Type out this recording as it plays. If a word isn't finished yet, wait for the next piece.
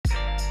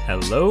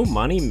Hello,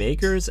 money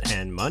makers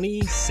and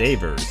money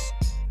savers.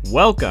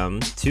 Welcome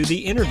to the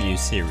interview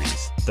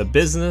series, The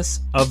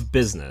Business of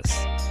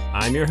Business.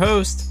 I'm your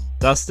host,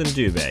 Dustin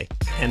Dubé,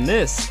 and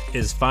this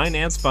is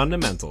Finance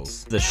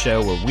Fundamentals, the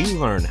show where we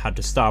learn how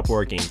to stop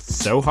working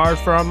so hard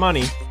for our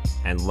money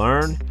and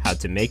learn how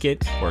to make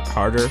it work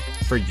harder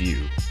for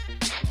you.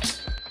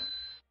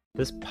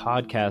 This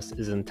podcast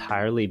is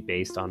entirely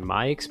based on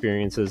my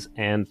experiences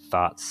and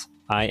thoughts.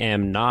 I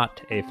am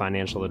not a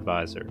financial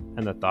advisor,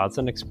 and the thoughts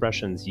and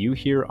expressions you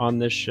hear on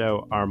this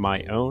show are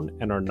my own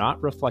and are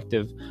not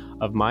reflective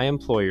of my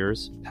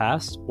employers,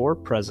 past or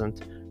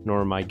present,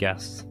 nor my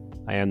guests.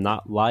 I am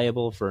not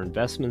liable for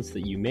investments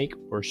that you make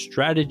or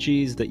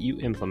strategies that you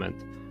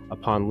implement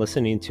upon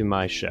listening to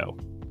my show.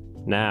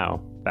 Now,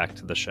 back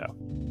to the show.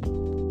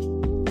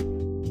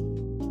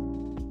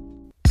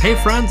 Hey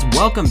friends,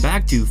 welcome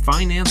back to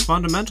Finance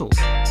Fundamentals.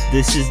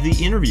 This is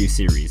the interview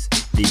series,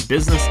 The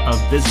Business of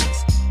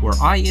Business, where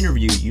I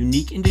interview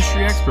unique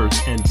industry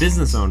experts and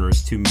business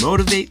owners to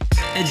motivate,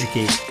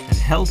 educate, and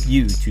help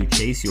you to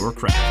chase your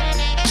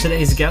craft.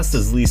 Today's guest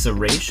is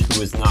Raiche,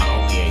 who is not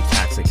only a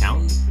tax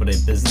accountant, but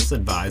a business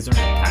advisor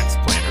and tax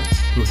planner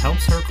who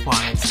helps her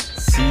clients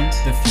see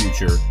the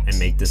future and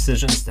make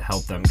decisions to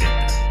help them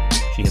get there.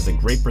 She has a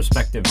great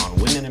perspective on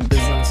women in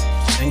business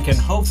and can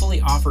hopefully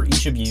offer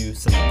each of you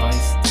some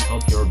advice to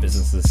help your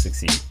businesses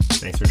succeed.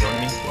 Thanks for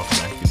joining me. Welcome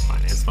back to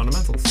Finance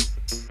Fundamentals.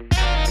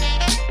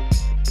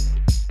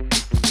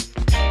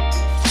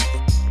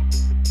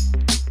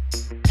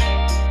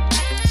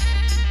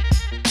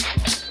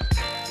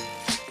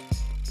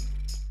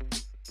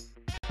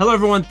 Hello,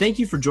 everyone. Thank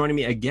you for joining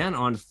me again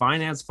on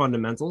Finance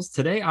Fundamentals.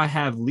 Today, I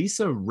have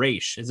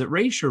Raiche. Is it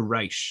Raiche or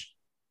Raiche?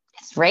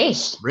 It's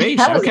Raiche. Raiche,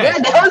 that was okay.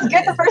 Good. That was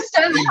good the first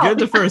time. Good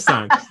the first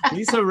time.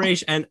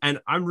 Raiche, and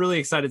I'm really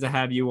excited to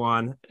have you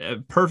on. A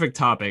perfect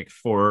topic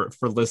for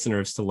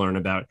listeners to learn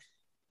about.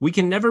 We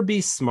can never be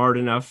smart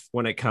enough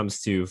when it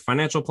comes to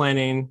financial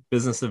planning,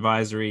 business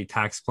advisory,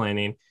 tax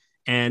planning,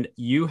 and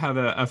you have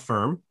a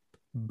firm,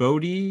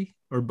 Bodie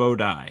or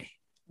Bodie?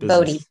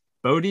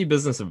 Bodie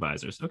Business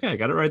Advisors. Okay, I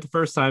got it right the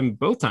first time,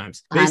 both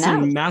times. Based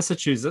in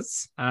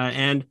Massachusetts,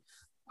 and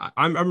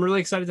I'm really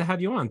excited to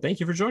have you on.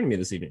 Thank you for joining me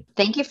this evening.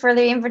 Thank you for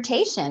the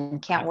invitation.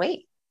 Can't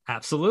wait.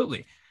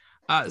 Absolutely.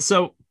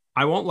 So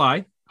I won't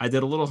lie. I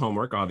did a little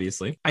homework,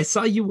 obviously. I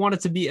saw you wanted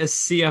to be a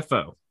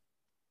CFO.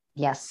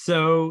 Yes.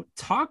 So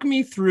talk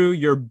me through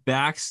your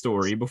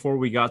backstory before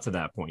we got to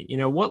that point. You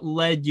know, what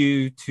led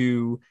you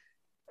to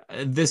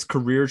this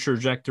career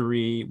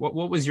trajectory? What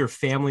was your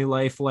family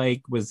life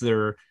like? Was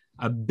there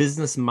a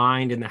business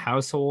mind in the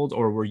household,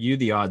 or were you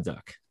the odd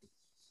duck?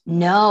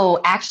 No,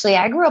 actually,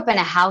 I grew up in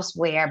a house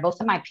where both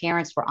of my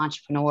parents were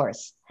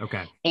entrepreneurs.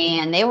 Okay.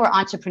 And they were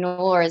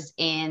entrepreneurs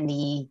in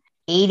the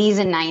 80s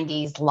and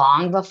 90s,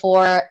 long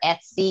before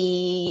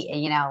Etsy,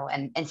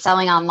 and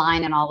selling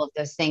online and all of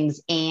those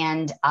things.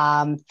 And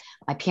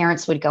my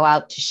parents would go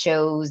out to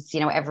shows,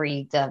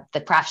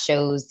 the craft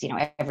shows,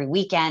 every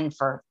weekend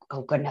for,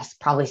 oh goodness,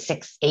 probably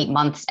 6-8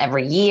 months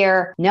every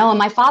year. No, and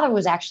my father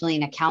was actually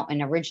an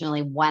accountant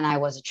originally when I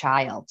was a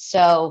child.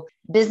 So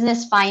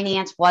business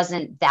finance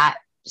wasn't that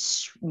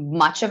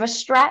much of a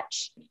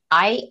stretch.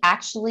 I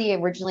actually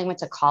originally went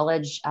to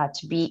college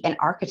to be an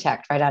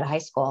architect right out of high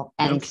school.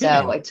 And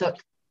so I took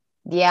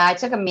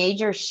a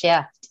major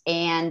shift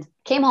and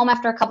came home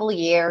after a couple of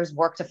years,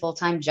 worked a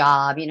full-time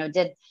job,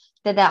 did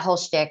that whole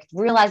shtick,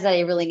 realized that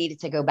I really needed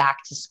to go back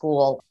to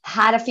school.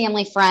 Had a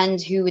family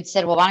friend who had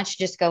said, well, why don't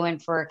you just go in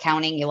for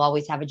accounting? You'll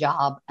always have a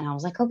job. And I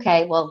was like,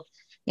 okay, well,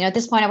 at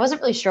this point, I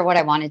wasn't really sure what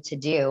I wanted to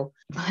do.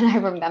 But I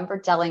remember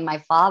telling my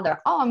father,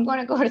 oh, I'm going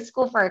to go to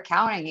school for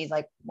accounting. He's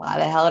like, why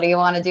the hell do you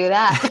want to do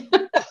that?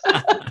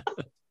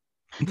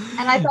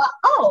 And I thought,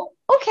 oh,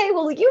 okay,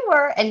 well, you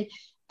were. And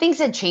things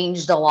had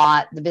changed a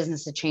lot. The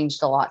business had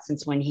changed a lot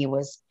since when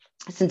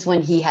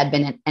he had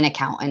been an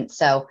accountant.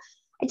 So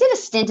I did a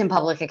stint in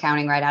public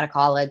accounting right out of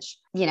college.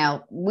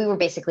 We were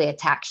basically a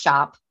tax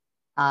shop.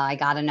 I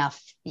got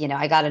enough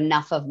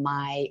of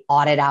my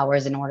audit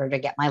hours in order to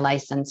get my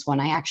license when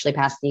I actually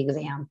passed the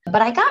exam.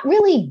 But I got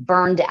really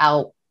burned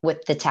out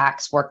with the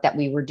tax work that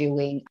we were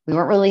doing. We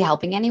weren't really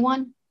helping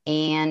anyone.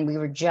 And we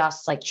were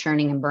just like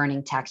churning and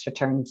burning tax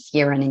returns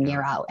year in and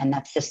year out. And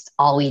that's just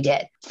all we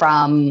did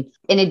and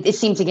it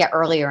seemed to get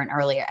earlier and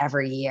earlier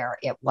every year.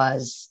 It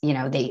was,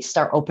 they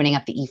start opening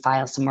up the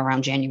e-file somewhere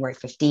around January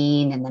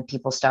 15. And then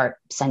people start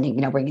sending,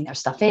 bringing their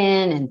stuff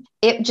in. And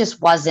it just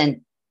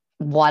wasn't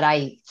what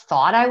I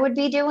thought I would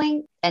be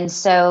doing. And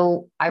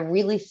so I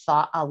really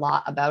thought a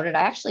lot about it.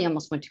 I actually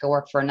almost went to go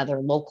work for another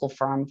local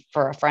firm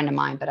for a friend of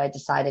mine, but I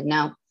decided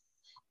no.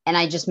 And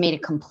I just made a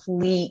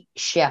complete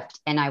shift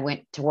and I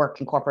went to work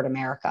in corporate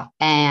America.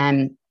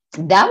 And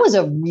that was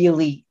a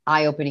really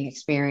eye-opening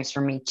experience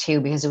for me too,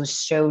 because it was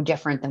so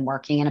different than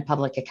working in a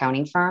public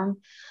accounting firm.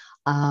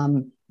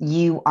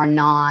 You are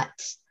not,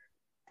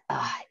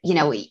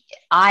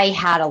 I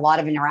had a lot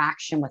of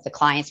interaction with the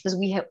clients because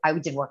I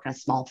did work in a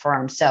small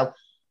firm. So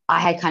I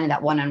had kind of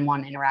that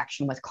one-on-one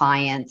interaction with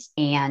clients.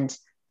 And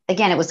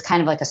again, it was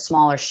kind of like a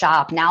smaller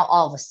shop. Now,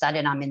 all of a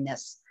sudden I'm in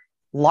this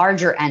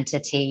larger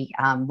entity.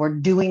 We're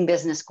doing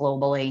business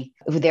globally.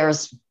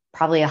 There's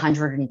probably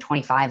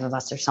 125 of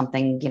us or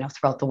something,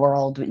 throughout the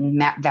world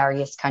in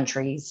various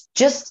countries.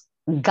 Just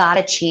got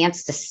a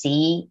chance to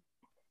see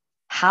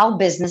how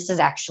businesses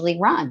actually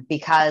run.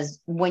 Because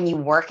when you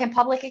work in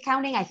public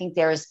accounting, I think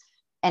there's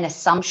an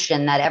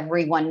assumption that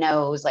everyone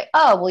knows, like,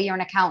 oh, well, you're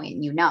an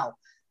accountant,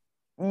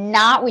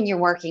 not when you're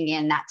working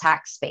in that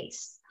tax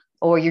space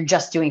or you're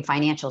just doing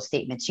financial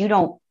statements. You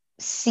don't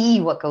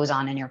see what goes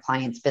on in your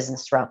client's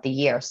business throughout the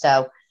year.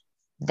 So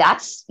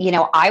that's,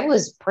 I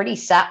was pretty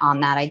set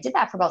on that. I did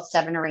that for about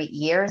 7 or 8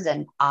 years.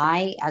 And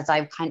as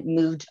I kind of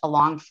moved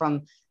along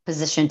from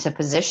position to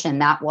position,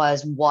 that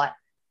was what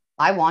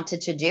I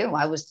wanted to do.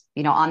 I was,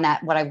 on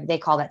that, they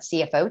call that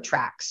CFO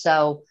track.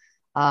 So,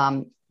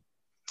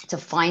 to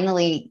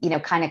finally,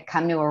 kind of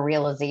come to a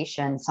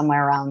realization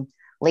somewhere around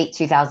late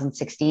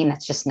 2016,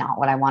 that's just not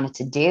what I wanted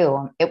to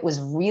do. It was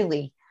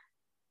really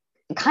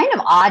kind of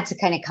odd to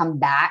kind of come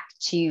back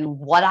to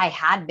what I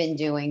had been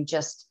doing,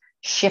 just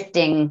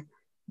shifting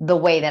the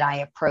way that I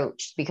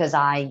approached, because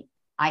I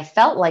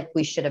felt like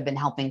we should have been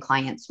helping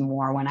clients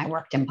more when I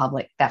worked in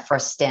public that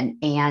first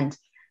stint. And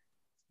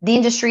the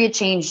industry had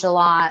changed a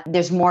lot.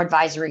 There's more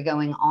advisory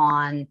going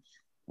on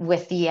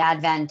with the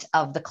advent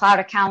of the cloud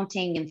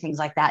accounting and things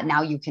like that.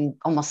 Now you can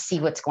almost see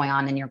what's going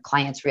on in your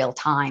clients real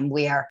time,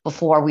 where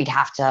before we'd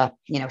have to,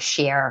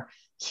 share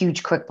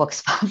huge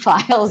QuickBooks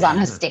files on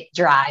a stick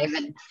drive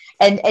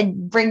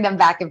and bring them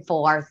back and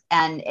forth.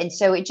 And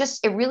so it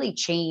really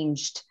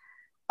changed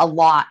a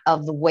lot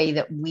of the way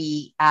that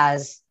we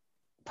as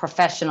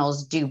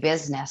professionals do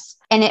business.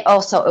 And it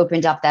also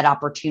opened up that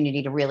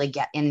opportunity to really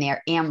get in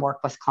there and work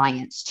with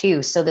clients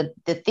too. So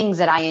the things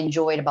that I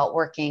enjoyed about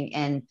working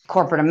in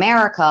corporate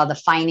America, the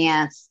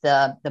finance,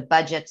 the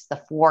budgets,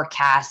 the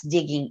forecast,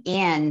 digging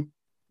in,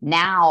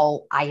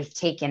 now I've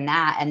taken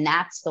that, and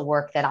that's the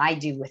work that I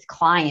do with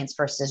clients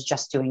versus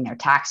just doing their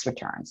tax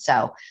returns.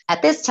 So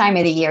at this time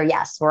of the year,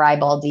 yes, we're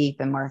eyeball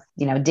deep and we're,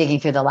 digging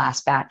through the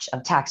last batch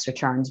of tax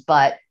returns,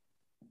 but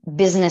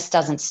business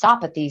doesn't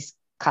stop at these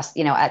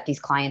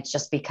clients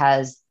just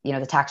because,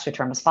 the tax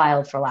return was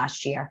filed for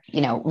last year,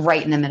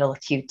 right in the middle of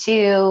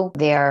Q2.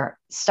 They're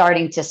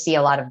starting to see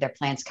a lot of their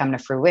plans come to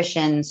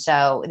fruition.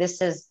 So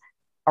this is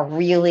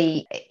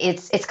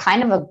it's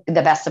kind of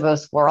the best of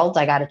both worlds.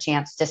 I got a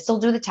chance to still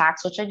do the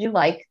tax, which I do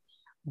like,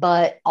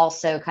 but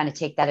also kind of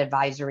take that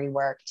advisory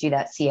work, do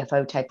that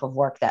CFO type of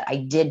work that I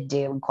did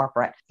do in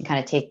corporate, and kind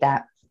of take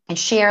that and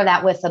share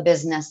that with a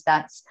business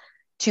that's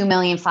 2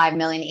 million, 5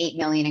 million, 8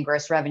 million in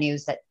gross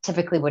revenues that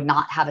typically would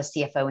not have a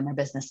CFO in their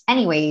business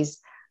anyways.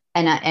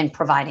 And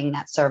providing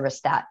that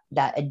service, that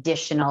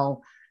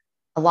additional,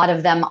 a lot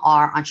of them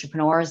are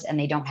entrepreneurs and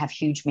they don't have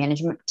huge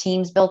management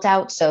teams built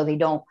out. So they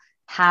don't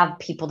have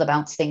people to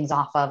bounce things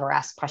off of or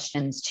ask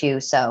questions to.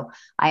 So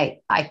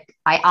I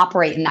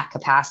operate in that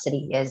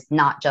capacity as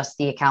not just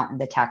the accountant,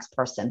 the tax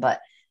person,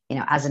 but,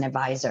 as an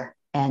advisor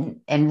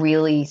and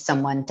really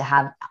someone to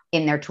have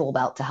in their tool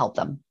belt to help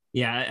them.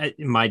 Yeah,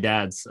 my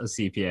dad's a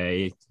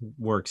CPA,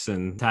 works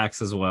in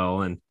tax as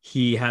well, and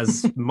he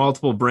has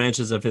multiple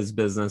branches of his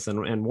business,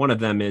 and one of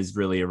them is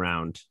really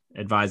around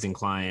advising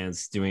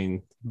clients,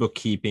 doing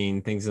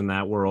bookkeeping, things in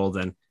that world.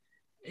 And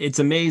it's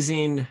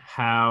amazing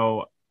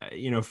how,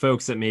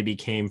 folks that maybe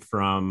came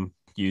from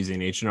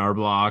using H&R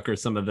Block or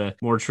some of the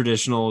more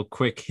traditional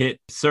quick hit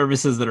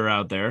services that are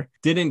out there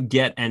didn't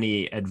get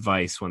any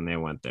advice when they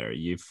went there.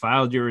 You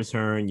filed your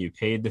return, you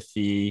paid the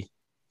fee,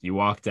 you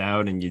walked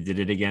out and you did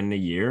it again in a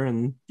year,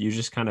 and you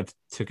just kind of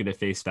took it at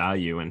face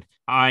value. And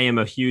I am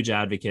a huge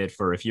advocate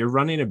for, if you're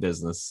running a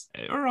business,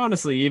 or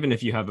honestly, even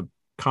if you have a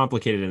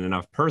complicated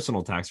enough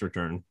personal tax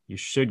return, you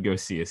should go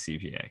see a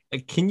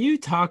CPA. Can you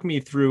talk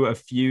me through a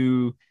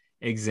few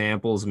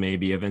examples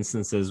maybe of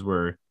instances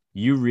where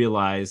you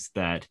realized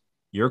that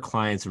your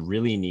clients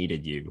really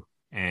needed you,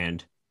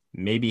 and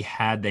maybe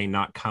had they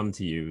not come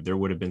to you, there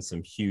would have been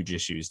some huge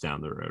issues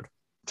down the road?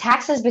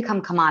 Tax has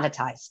become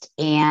commoditized,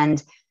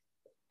 and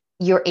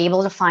you're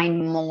able to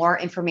find more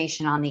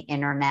information on the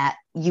internet.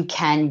 You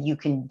can use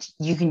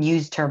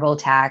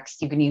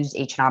TurboTax, you can use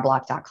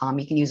hnrblock.com,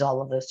 you can use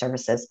all of those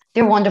services.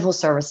 They're wonderful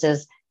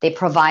services. They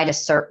provide a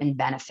certain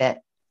benefit.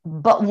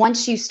 But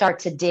once you start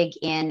to dig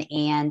in,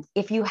 and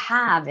if you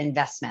have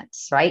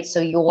investments, right?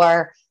 So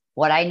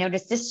what I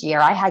noticed this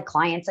year, I had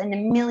clients in a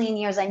million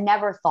years, I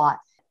never thought,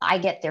 I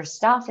get their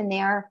stuff and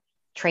they're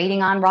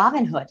trading on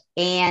Robinhood,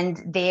 and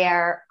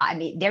they're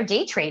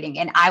day trading.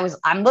 And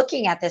I'm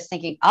looking at this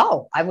thinking,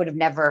 oh, I would have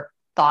never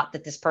thought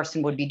that this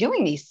person would be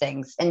doing these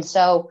things. And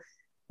so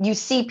you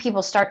see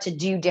people start to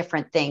do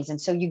different things. And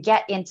so you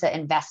get into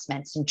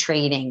investments and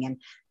trading, and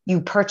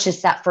you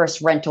purchase that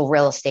first rental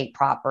real estate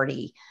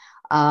property.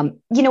 Or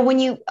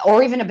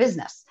even a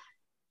business,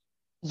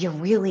 you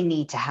really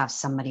need to have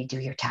somebody do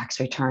your tax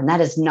return.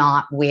 That is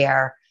not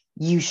where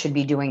you should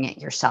be doing it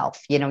yourself.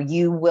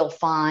 You will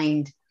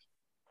find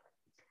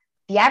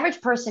the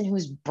average person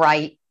who's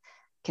bright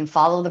can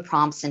follow the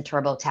prompts in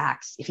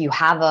TurboTax. If you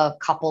have a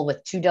couple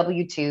with 2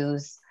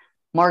 W-2s,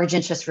 mortgage,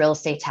 interest, real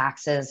estate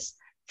taxes,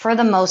 for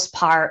the most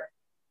part,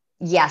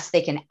 yes,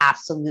 they can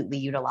absolutely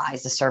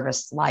utilize a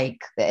service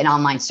like an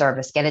online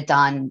service, get it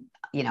done,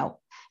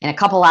 in a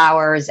couple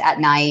hours at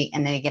night,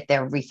 and they get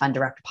their refund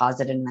direct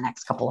deposit in the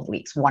next couple of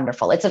weeks.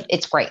 Wonderful.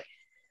 It's great.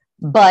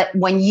 But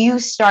when you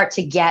start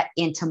to get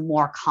into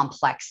more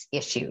complex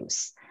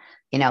issues,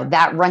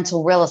 that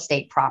rental real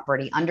estate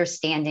property,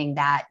 understanding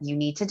that you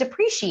need to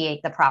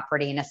depreciate the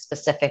property in a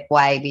specific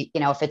way,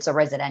 if it's a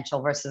residential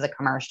versus a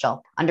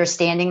commercial,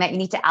 understanding that you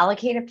need to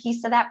allocate a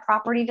piece of that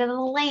property to the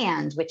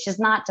land, which is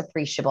not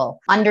depreciable,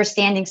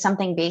 understanding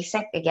something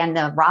basic. Again,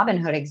 the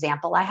Robinhood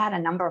example, I had a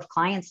number of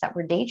clients that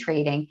were day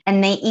trading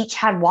and they each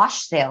had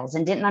wash sales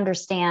and didn't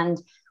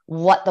understand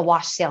what the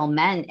wash sale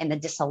meant and the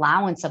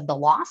disallowance of the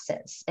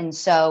losses. And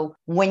so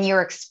when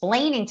you're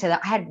explaining to them,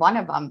 I had one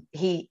of them,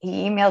 he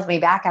emails me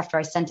back after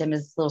I sent him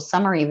his little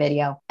summary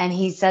video. And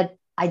he said,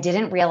 I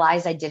didn't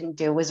realize I didn't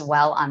do as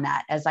well on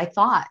that as I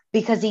thought,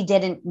 because he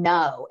didn't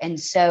know. And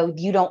so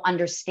you don't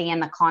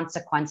understand the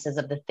consequences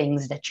of the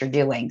things that you're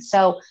doing.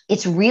 So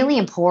it's really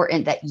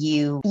important that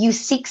you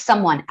seek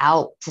someone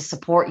out to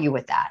support you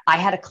with that. I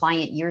had a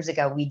client years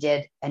ago, we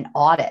did an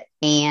audit,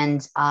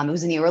 and it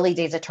was in the early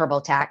days of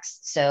TurboTax.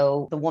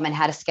 So the woman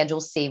had a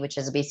Schedule C, which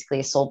is basically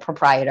a sole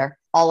proprietor.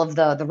 All of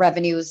the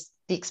revenues,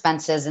 the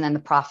expenses, and then the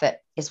profit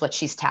is what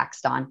she's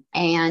taxed on.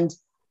 And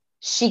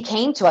she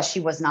came to us. She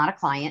was not a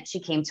client. She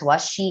came to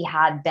us. She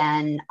had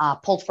been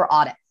pulled for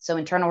audit. So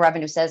Internal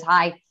Revenue says,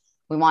 hi,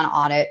 we want to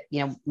audit,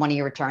 one of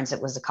your returns.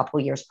 It was a couple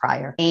of years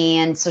prior.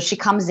 And so she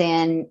comes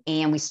in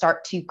and we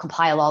start to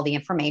compile all the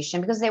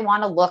information because they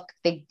want to look,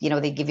 they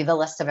give you the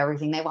list of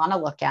everything they want to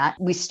look at.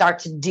 We start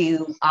to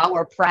do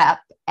our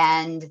prep.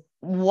 And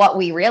what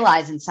we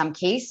realize in some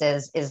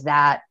cases is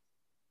that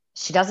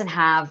she doesn't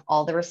have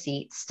all the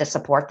receipts to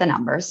support the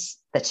numbers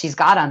that she's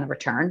got on the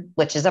return,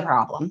 which is a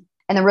problem.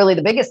 And then really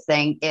the biggest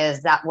thing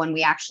is that when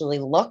we actually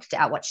looked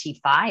at what she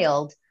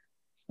filed,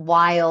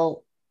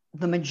 while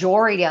the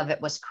majority of it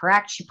was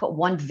correct, she put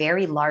one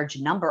very large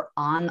number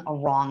on a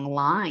wrong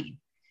line.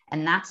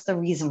 And that's the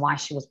reason why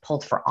she was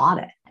pulled for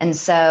audit. And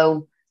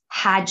so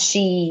had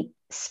she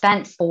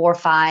spent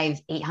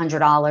 $400, $500,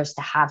 $800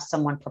 to have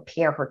someone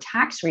prepare her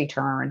tax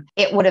return,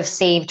 it would have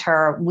saved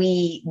her.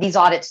 These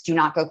audits do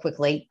not go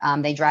quickly.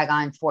 They drag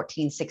on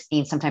 14,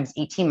 16, sometimes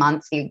 18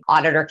 months. The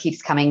auditor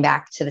keeps coming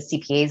back to the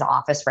CPA's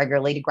office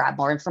regularly to grab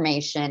more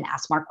information,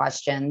 ask more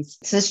questions.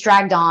 So this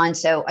dragged on.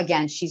 So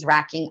again, she's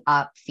racking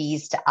up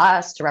fees to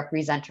us to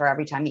represent her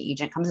every time the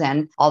agent comes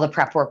in, all the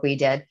prep work we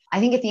did. I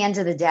think at the end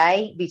of the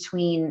day,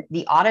 between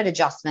the audit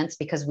adjustments,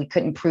 because we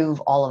couldn't prove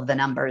all of the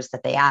numbers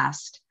that they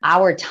asked,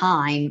 our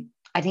time,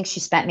 I think she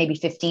spent maybe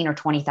 $15,000 or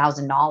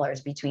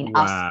 $20,000 between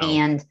us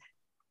and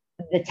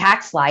the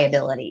tax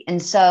liability.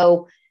 And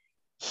so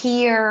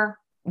here,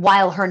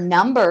 while her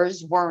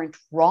numbers weren't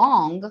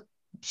wrong,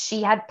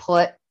 she had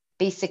put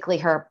basically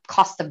her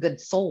cost of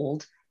goods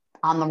sold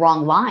on the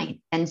wrong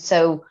line. And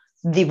so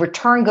the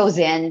return goes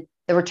in,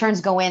 the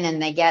returns go in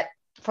and they get,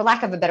 for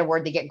lack of a better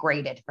word, they get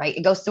graded, right?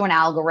 It goes through an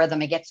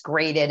algorithm, it gets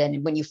graded.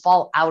 And when you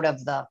fall out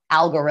of the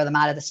algorithm,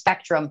 out of the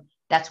spectrum,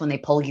 that's when they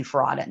pull you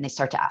for audit and they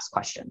start to ask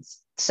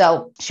questions.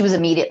 So she was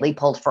immediately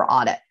pulled for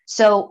audit.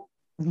 So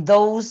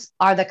those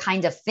are the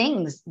kind of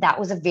things that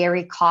was a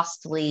very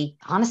costly,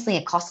 honestly,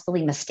 a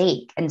costly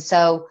mistake. And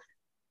so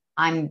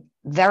I'm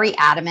very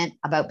adamant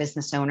about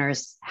business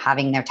owners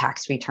having their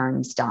tax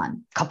returns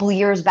done. A couple of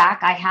years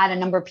back, I had a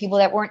number of people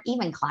that weren't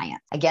even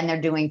clients. Again,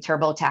 they're doing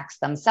TurboTax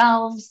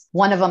themselves.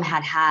 One of them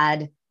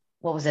had,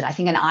 what was it? I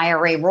think an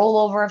IRA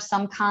rollover of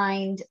some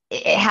kind.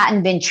 It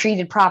hadn't been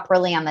treated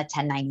properly on the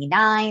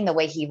 1099. The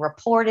way he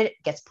reported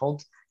it gets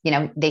pulled.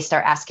 They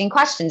start asking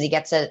questions. He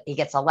gets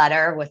a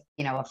letter with,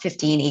 a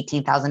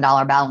 $15,000,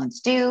 $18,000 balance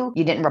due.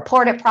 You didn't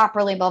report it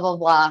properly, blah, blah,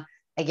 blah.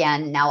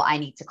 Again, now I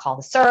need to call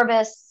the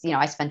service.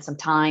 I spent some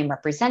time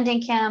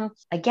representing him.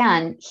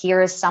 Again,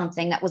 here is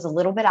something that was a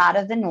little bit out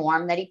of the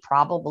norm that he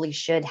probably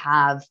should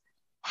have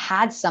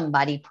had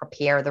somebody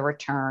prepare the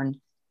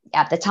return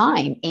at the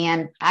time.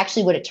 And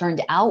actually what it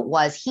turned out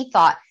was he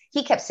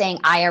kept saying,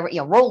 I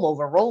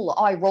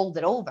rolled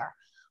it over.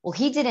 Well,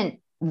 he didn't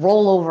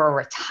roll over a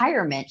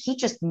retirement. He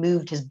just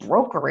moved his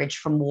brokerage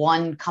from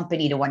one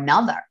company to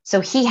another.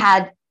 So he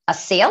had a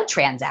sale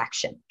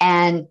transaction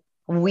and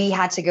we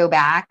had to go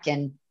back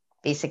and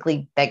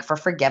basically beg for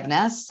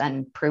forgiveness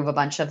and prove a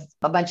bunch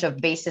of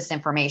basis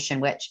information,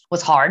 which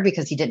was hard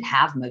because he didn't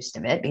have most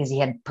of it because he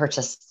had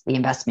purchased the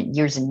investment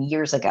years and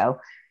years ago,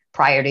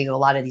 prior to a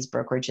lot of these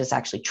brokerages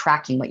actually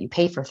tracking what you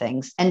pay for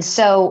things. And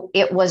so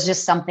it was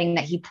just something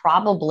that he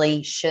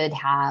probably should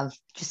have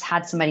just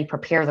had somebody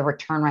prepare the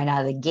return right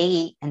out of the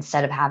gate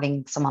instead of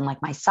having someone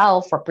like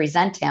myself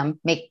represent him,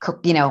 make,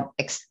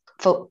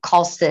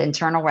 calls to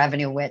Internal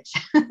Revenue, which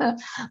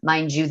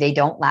mind you, they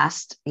don't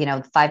last,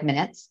 5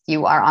 minutes.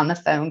 You are on the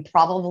phone,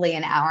 probably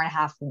an hour and a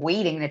half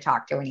waiting to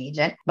talk to an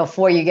agent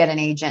before you get an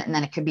agent. And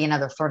then it could be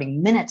another 30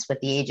 minutes with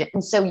the agent.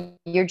 And so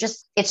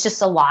it's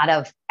just a lot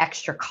of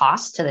extra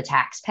cost to the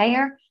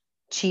taxpayer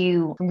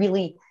to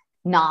really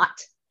not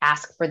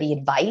ask for the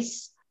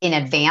advice in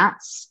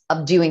advance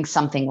of doing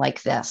something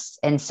like this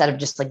instead of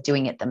just like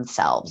doing it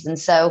themselves. And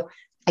so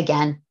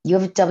Again, you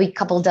have a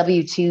couple of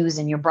W-2s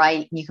and you're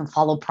bright and you can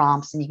follow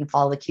prompts and you can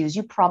follow the cues.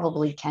 You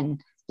probably can,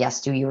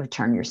 yes, do your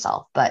return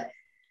yourself. But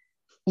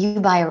you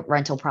buy a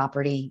rental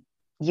property,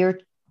 you're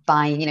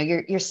buying,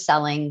 you're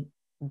selling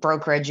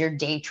brokerage, you're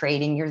day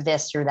trading, you're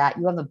this, you're that,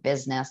 you have a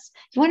business.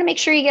 You want to make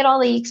sure you get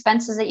all the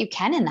expenses that you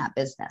can in that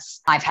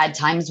business. I've had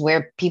times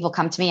where people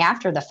come to me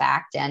after the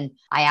fact and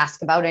I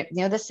ask about it,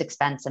 this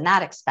expense and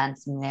that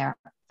expense, and they're,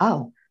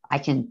 oh, I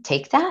can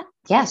take that.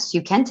 Yes,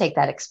 you can take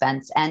that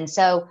expense. And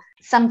so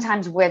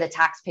sometimes where the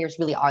taxpayers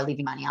really are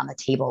leaving money on the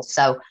table.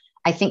 So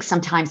I think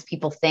sometimes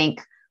people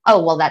think,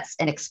 oh, well, that's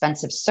an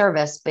expensive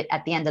service. But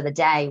at the end of the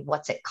day,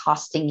 what's it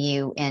costing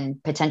you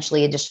in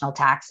potentially additional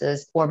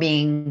taxes or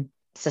being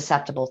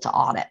susceptible to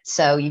audit?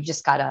 So you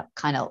just got to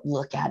kind of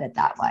look at it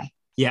that way.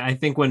 Yeah, I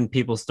think when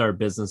people start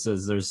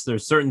businesses,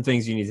 there's certain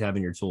things you need to have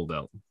in your tool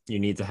belt. You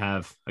need to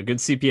have a good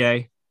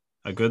CPA,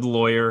 a good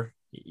lawyer,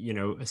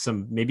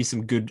 maybe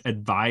some good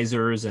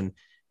advisors, and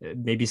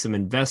maybe some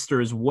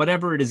investors,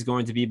 whatever it is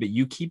going to be, but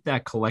you keep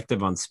that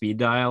collective on speed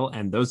dial.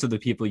 And those are the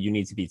people you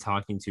need to be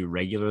talking to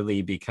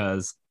regularly,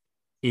 because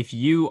if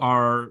you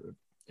are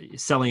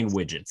selling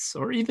widgets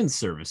or even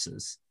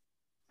services,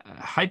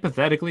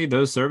 hypothetically,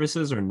 those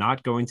services are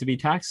not going to be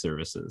tax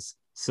services.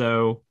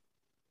 So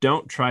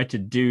don't try to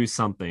do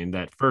something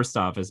that, first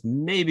off, is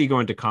maybe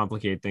going to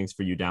complicate things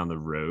for you down the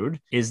road,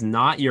 is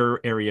not your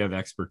area of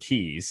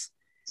expertise.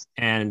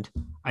 And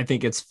I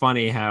think it's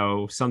funny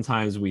how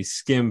sometimes we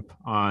skimp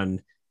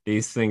on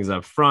these things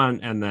up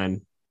front and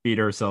then beat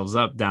ourselves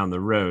up down the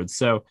road.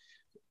 So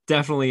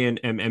definitely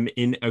am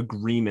in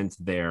agreement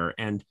there.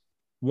 And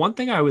one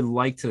thing I would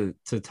like to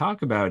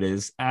talk about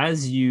is,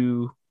 as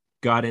you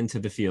got into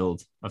the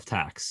field of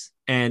tax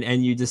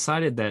and you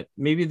decided that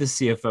maybe the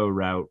CFO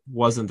route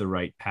wasn't the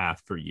right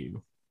path for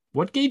you,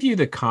 what gave you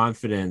the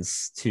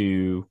confidence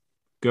to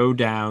go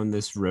down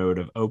this road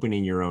of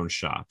opening your own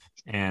shop?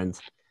 And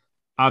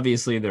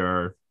obviously there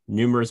are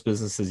numerous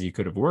businesses you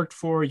could have worked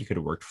for. You could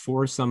have worked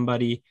for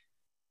somebody.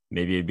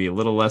 Maybe it'd be a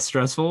little less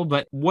stressful,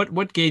 but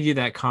what gave you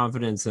that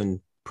confidence and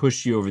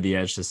pushed you over the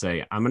edge to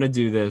say, I'm going to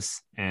do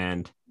this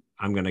and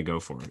I'm going to go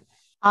for it?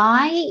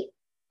 I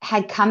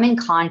had come in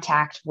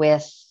contact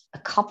with a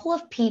couple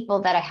of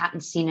people that I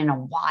hadn't seen in a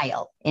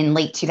while in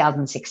late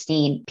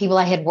 2016, people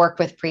I had worked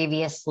with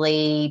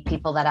previously,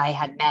 people that I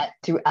had met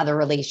through other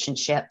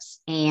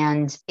relationships.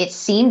 And it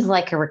seemed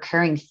like a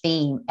recurring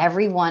theme.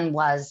 Everyone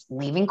was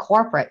leaving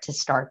corporate to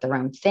start their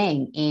own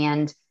thing.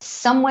 And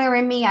somewhere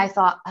in me, I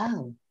thought,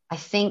 oh, I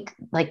think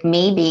like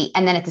maybe.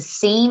 And then at the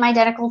same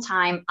identical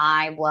time,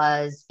 I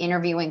was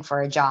interviewing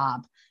for a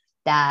job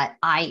that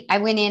I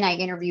went in, I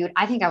interviewed,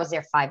 I think I was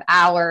there 5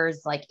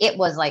 hours. It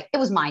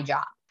was my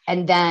job.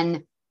 And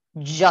then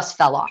just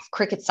fell off,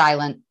 cricket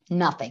silent,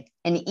 nothing.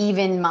 And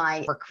even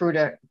my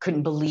recruiter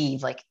couldn't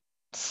believe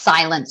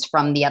silence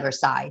from the other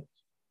side.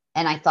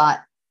 And I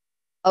thought,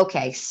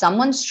 okay,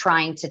 someone's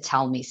trying to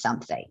tell me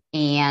something.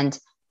 And,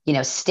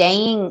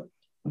 staying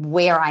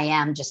where I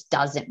am just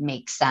doesn't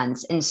make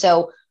sense. And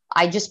so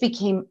I just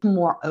became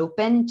more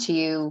open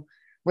to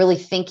really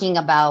thinking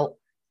about,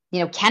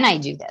 can I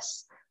do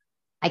this?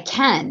 I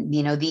can,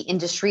 the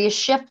industry has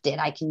shifted.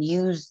 I can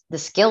use the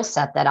skill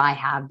set that I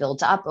have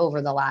built up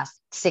over the last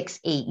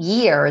 6-8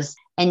 years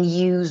and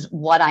use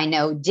what I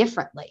know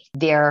differently.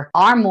 There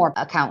are more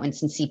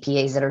accountants and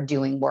CPAs that are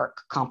doing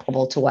work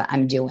comparable to what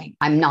I'm doing.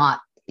 I'm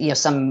not,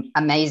 some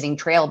amazing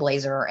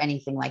trailblazer or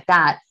anything like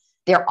that.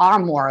 There are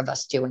more of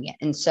us doing it.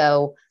 And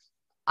so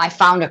I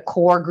found a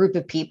core group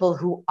of people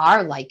who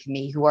are like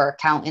me, who are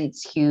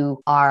accountants,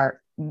 who are,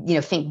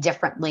 think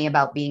differently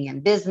about being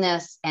in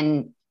business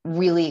and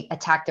really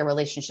attack their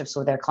relationships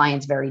with their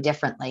clients very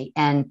differently.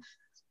 And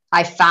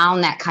I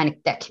found that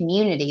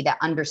community that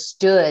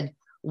understood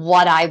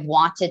what I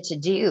wanted to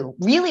do,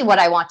 really what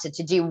I wanted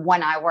to do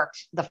when I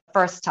worked the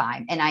first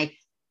time. And I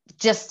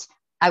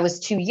was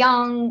too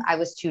young. I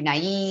was too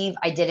naive.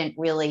 I didn't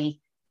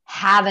really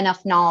have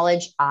enough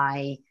knowledge.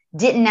 I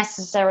didn't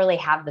necessarily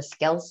have the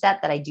skill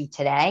set that I do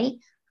today,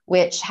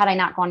 which had I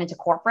not gone into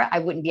corporate, I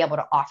wouldn't be able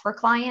to offer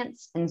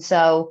clients. And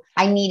so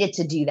I needed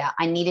to do that.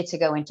 I needed to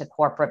go into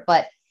corporate,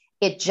 but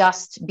it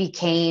just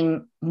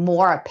became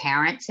more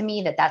apparent to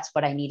me that that's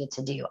what I needed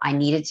to do. I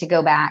needed to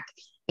go back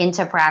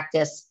into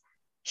practice,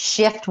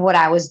 shift what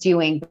I was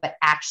doing, but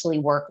actually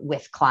work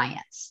with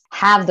clients,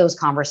 have those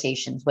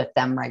conversations with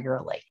them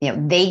regularly.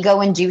 They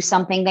go and do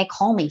something, they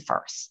call me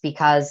first,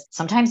 because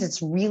sometimes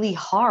it's really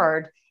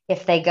hard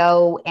if they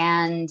go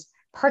and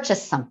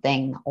purchase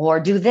something or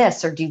do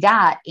this or do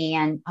that.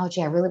 And, oh,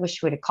 gee, I really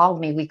wish you would have called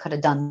me. We could have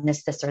done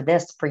this, this, or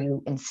this for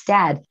you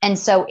instead. And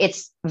so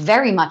it's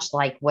very much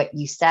like what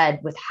you said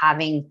with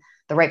having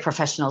the right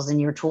professionals in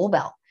your tool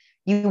belt.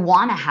 You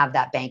want to have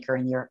that banker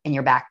in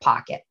your back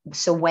pocket.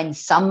 So when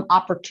some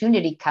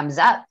opportunity comes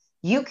up,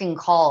 you can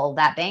call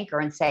that banker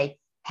and say,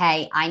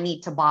 hey, I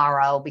need to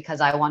borrow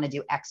because I want to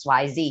do X,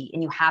 Y, Z.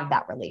 And you have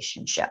that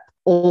relationship.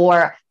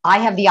 Or I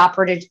have the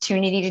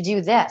opportunity to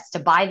do this, to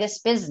buy this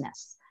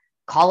business.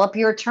 Call up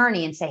your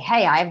attorney and say,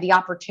 hey, I have the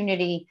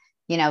opportunity,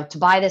 to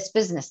buy this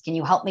business. Can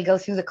you help me go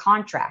through the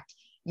contract?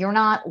 You're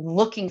not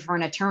looking for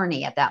an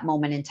attorney at that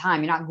moment in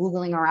time. You're not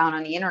Googling around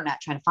on the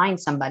internet trying to find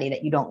somebody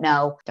that you don't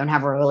know, don't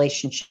have a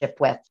relationship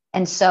with.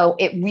 And so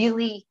it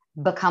really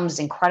becomes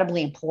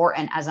incredibly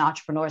important as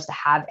entrepreneurs to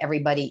have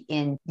everybody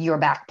in your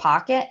back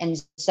pocket.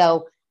 And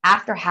so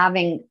after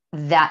having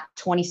that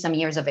 20 some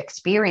years of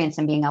experience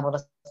and being able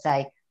to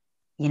say,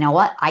 you know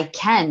what, I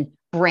can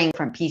bring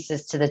different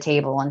pieces to the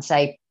table and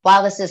say,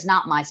 while this is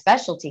not my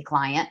specialty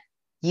client,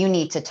 you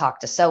need to talk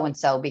to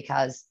so-and-so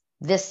because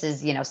this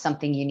is,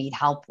 something you need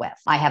help with.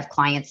 I have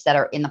clients that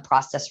are in the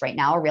process right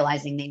now,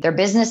 realizing their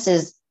business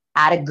is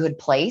at a good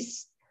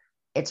place.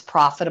 It's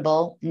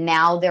profitable.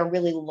 Now they're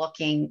really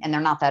looking, and they're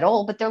not that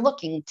old, but they're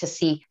looking to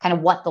see kind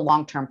of what the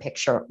long-term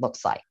picture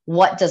looks like.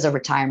 What does a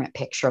retirement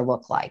picture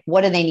look like?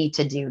 What do they need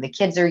to do? The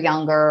kids are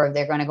younger, or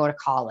they're going to go to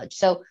college.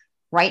 So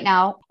right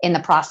now, in the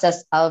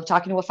process of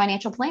talking to a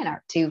financial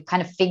planner to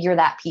kind of figure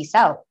that piece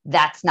out.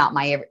 That's not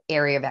my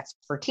area of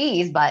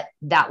expertise, but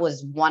that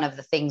was one of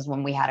the things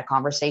when we had a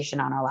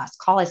conversation on our last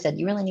call. I said,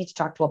 you really need to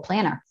talk to a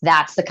planner.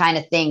 That's the kind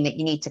of thing that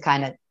you need to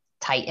kind of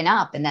tighten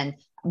up. And then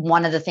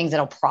one of the things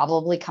that'll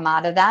probably come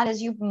out of that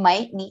is you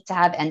might need to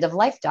have end of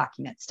life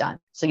documents done.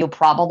 So you'll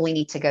probably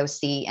need to go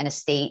see an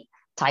estate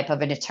type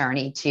of an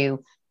attorney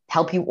to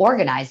help you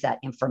organize that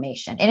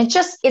information. And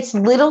it's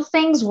little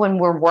things when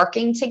we're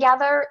working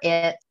together.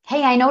 Hey,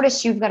 I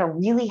noticed you've got a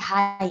really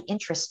high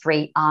interest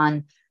rate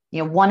on,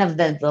 one of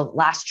the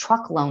last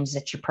truck loans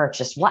that you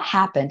purchased. What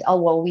happened? Oh,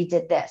 well, we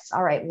did this.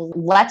 All right, well,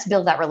 let's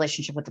build that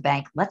relationship with the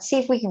bank. Let's see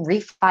if we can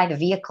refi the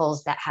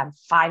vehicles that have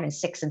 5 and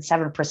 6 and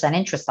 7%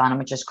 interest on them,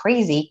 which is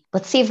crazy.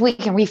 Let's see if we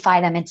can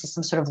refi them into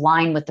some sort of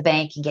line with the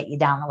bank and get you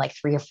down to like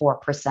 3 or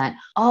 4%.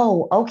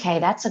 Oh, okay,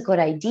 that's a good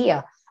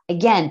idea.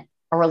 Again,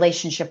 a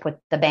relationship with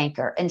the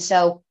banker. And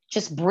so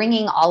just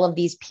bringing all of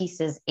these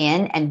pieces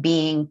in and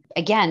being,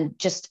 again,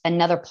 just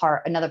another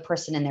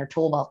person in their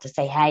tool belt to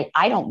say, hey,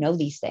 I don't know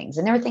these things.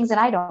 And there are things that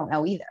I don't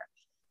know either.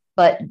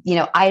 But,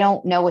 I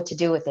don't know what to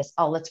do with this.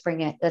 Oh, let's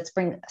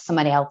bring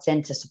somebody else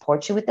in to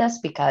support you with this,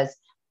 because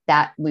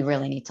that we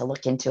really need to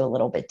look into a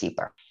little bit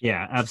deeper.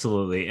 Yeah,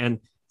 absolutely.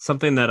 And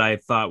something that I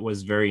thought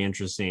was very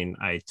interesting,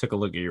 I took a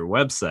look at your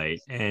website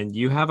and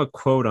you have a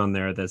quote on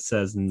there that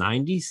says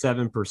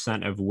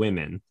 97% of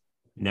women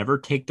never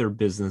take their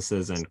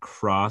businesses and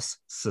cross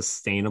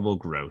sustainable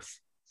growth.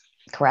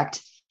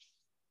 Correct.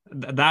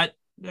 That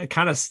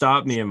kind of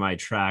stopped me in my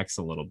tracks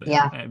a little bit.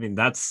 Yeah. I mean,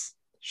 that's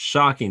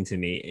shocking to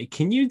me.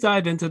 Can you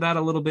dive into that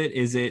a little bit?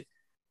 Is it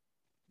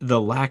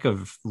the lack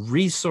of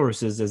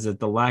resources? Is it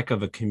the lack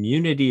of a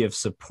community of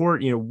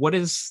support? What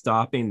is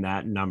stopping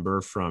that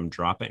number from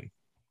dropping?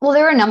 Well,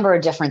 there are a number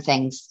of different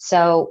things.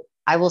 So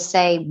I will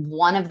say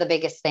one of the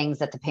biggest things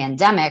that the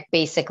pandemic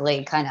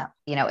basically kind of,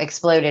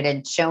 exploded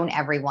and shown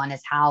everyone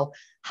is how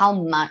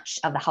much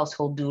of the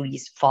household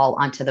duties fall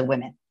onto the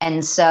women.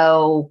 And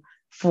so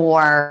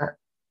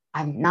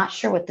I'm not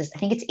sure what I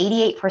think it's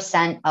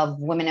 88% of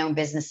women-owned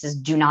businesses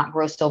do not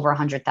gross over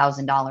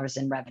 $100,000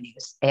 in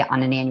revenues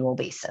on an annual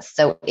basis.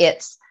 So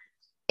it's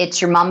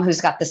your mom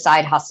who's got the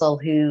side hustle,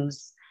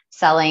 who's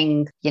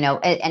selling,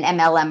 an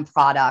MLM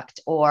product,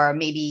 or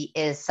maybe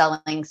is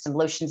selling some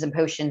lotions and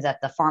potions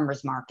at the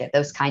farmer's market,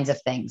 those kinds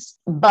of things.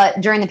 But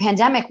during the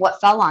pandemic,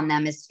 what fell on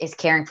them is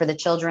caring for the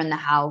children in the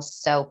house.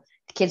 So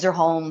the kids are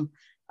home,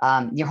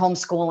 you're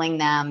homeschooling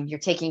them, you're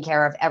taking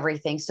care of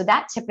everything. So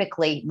that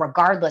typically,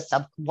 regardless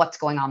of what's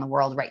going on in the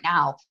world right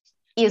now,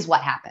 is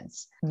what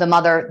happens. The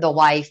mother, the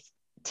wife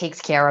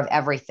takes care of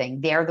everything.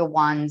 They're the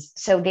ones.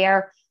 So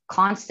they're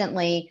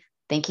constantly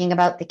thinking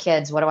about the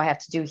kids. What do I have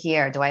to do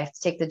here? Do I have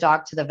to take the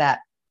dog to the vet?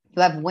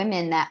 You have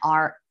women that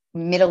are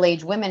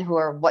middle-aged women who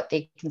are what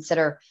they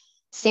consider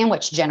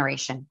sandwich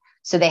generation.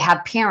 So they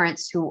have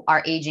parents who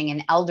are aging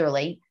and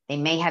elderly. They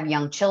may have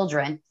young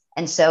children.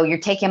 And so you're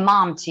taking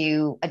mom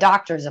to a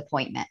doctor's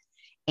appointment,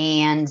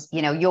 and,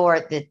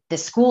 the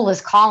school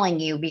is calling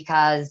you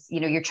because,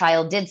 your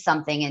child did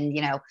something, and,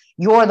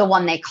 you're the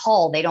one they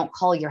call. They don't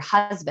call your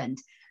husband.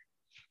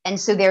 And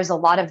so there's a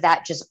lot of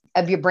that just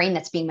of your brain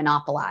that's being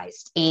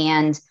monopolized.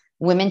 And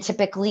women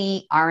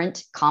typically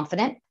aren't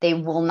confident. They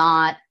will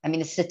not.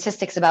 The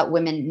statistics about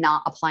women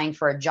not applying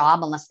for a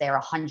job unless they're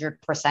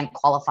 100%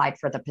 qualified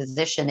for the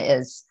position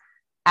is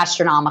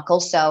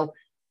astronomical. So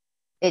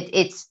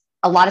it's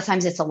a lot of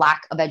times it's a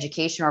lack of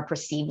education or a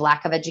perceived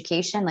lack of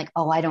education. Like,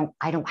 oh, I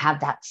don't have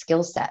that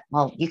skill set.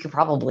 Well, you could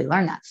probably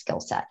learn that skill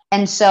set.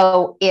 And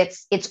so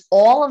it's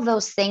all of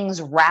those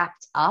things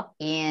wrapped up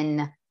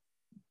in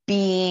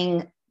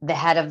being the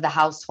head of the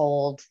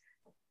household.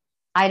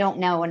 I don't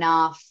know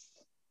enough.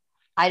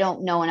 I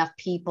don't know enough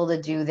people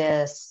to do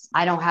this.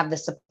 I don't have the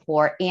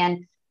support.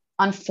 And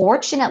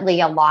unfortunately,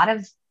 a lot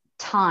of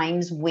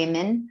times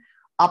women,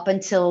 up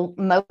until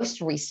most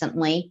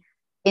recently,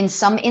 in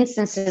some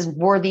instances,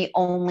 were the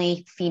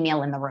only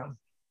female in the room.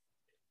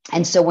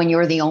 And so when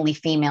you're the only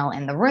female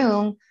in the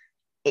room,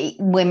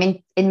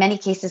 women in many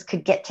cases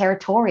could get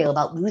territorial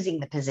about losing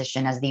the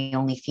position as the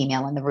only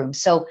female in the room.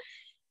 So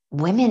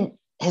women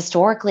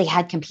historically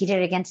had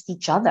competed against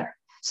each other.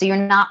 So you're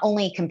not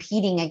only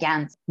competing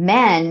against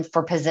men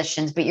for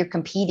positions, but you're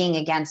competing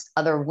against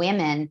other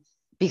women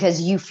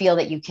because you feel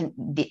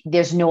that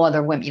there's no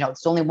other women,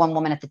 it's only one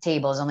woman at the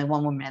table, there's only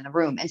one woman in the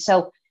room. And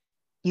so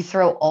you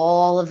throw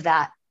all of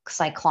that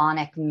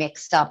cyclonic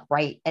mixed up,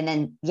 right? And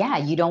then,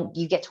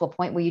 you get to a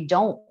point where you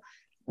don't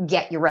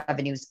get your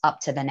revenues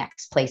up to the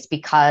next place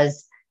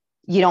because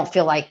you don't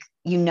feel like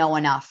you know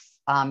enough.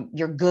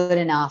 You're good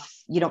enough.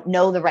 You don't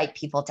know the right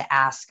people to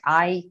ask.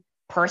 I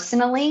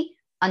personally,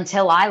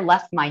 until I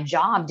left my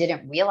job,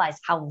 didn't realize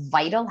how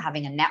vital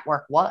having a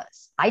network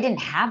was. I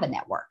didn't have a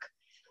network.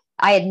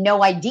 I had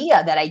no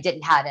idea that I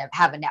didn't have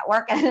a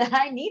network and that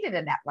I needed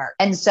a network.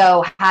 And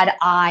so had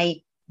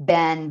I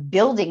been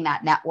building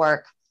that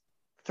network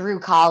through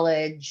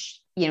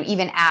college,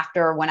 even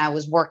after when I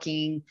was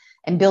working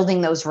and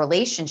building those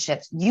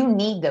relationships, you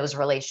need those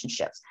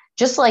relationships.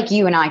 Just like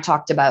you and I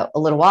talked about a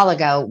little while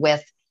ago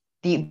with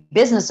the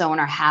business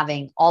owner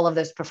having all of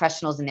those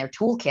professionals in their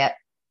toolkit.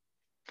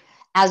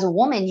 As a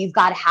woman, you've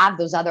got to have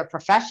those other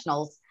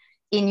professionals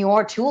in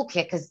your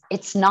toolkit because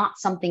it's not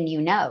something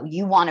you know.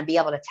 You want to be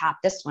able to tap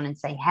this one and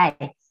say,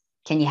 hey,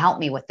 can you help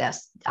me with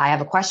this? I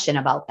have a question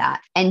about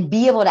that. And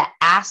be able to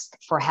ask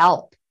for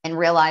help and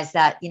realize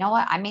that, you know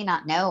what, I may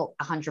not know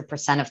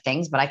 100% of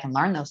things, but I can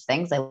learn those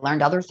things. I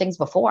learned other things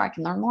before. I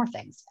can learn more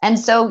things. And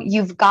so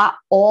you've got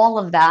all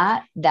of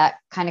that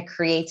kind of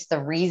creates the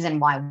reason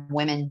why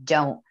women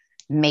don't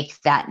make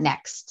that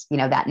next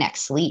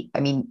leap. I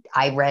mean,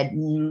 I read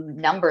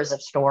numbers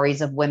of stories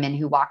of women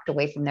who walked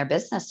away from their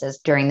businesses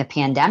during the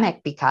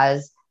pandemic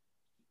because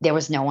there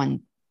was no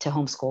one to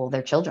homeschool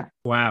their children.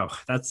 Wow.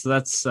 That's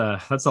a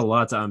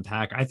lot to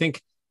unpack. I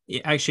think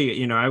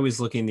actually, I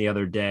was looking the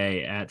other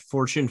day at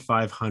Fortune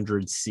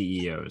 500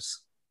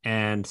 CEOs.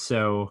 And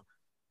so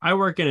I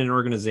work in an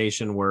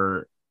organization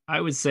where I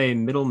would say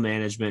middle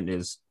management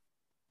is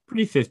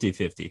pretty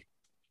 50-50.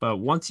 But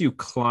once you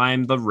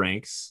climb the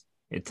ranks,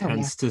 it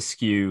tends to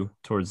skew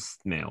towards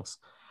males.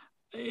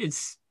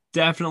 It's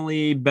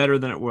definitely better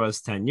than it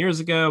was 10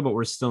 years ago, but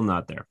we're still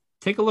not there.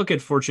 Take a look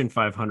at Fortune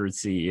 500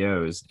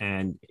 CEOs.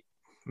 And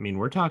I mean,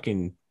 we're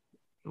talking,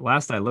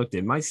 last I looked,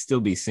 it might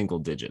still be single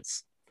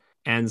digits.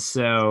 And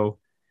so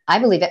I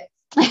believe it.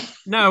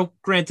 Now,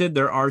 granted,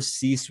 there are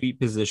C-suite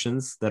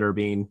positions that are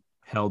being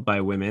held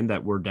by women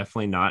that were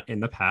definitely not in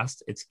the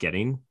past.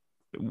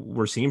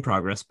 We're seeing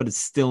progress, but it's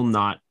still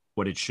not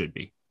what it should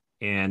be.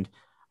 And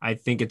I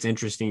think it's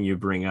interesting you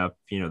bring up,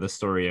 the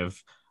story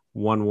of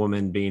one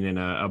woman being in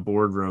a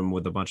boardroom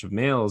with a bunch of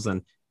males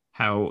and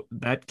how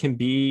that can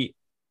be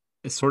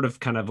sort of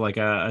kind of like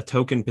a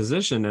token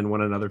position. And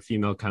when another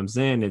female comes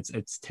in,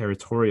 it's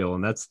territorial.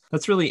 And that's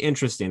really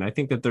interesting. I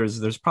think that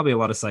there's probably a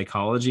lot of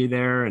psychology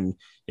there. And,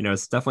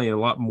 it's definitely a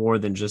lot more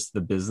than just the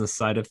business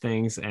side of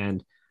things.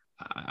 And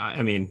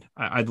I mean,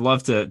 I'd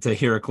love to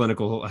hear a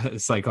clinical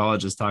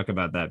psychologist talk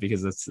about that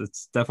because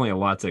it's definitely a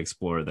lot to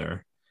explore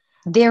there.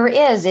 There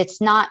is. It's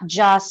not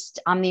just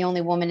I'm the only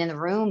woman in the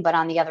room, but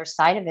on the other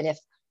side of it, if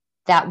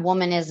that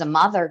woman is a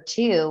mother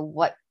too,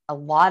 what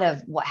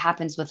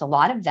happens with a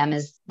lot of them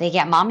is they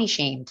get mommy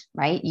shamed,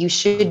 right? You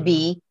should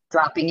be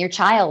dropping your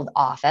child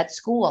off at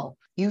school.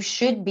 You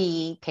should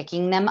be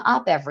picking them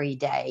up every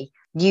day.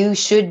 You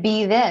should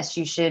be this,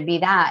 you should be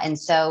that. And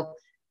so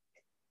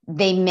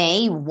they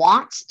may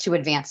want to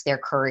advance their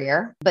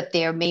career, but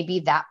there may be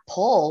that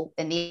pull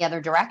in the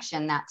other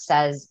direction that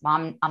says,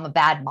 I'm a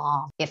bad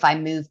mom. If I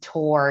move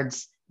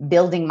towards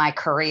building my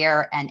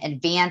career and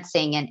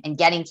advancing and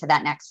getting to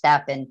that next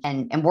step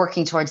and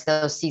working towards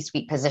those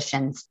C-suite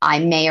positions, I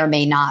may or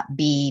may not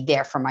be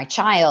there for my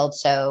child.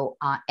 So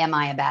am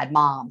I a bad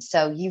mom?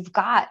 So you've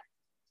got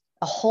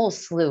a whole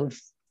slew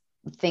of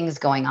things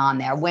going on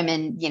there.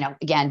 Women,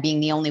 again, being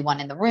the only one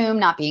in the room,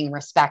 not being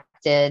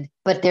respected,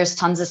 but there's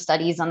tons of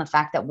studies on the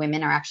fact that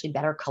women are actually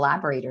better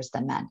collaborators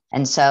than men.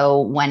 And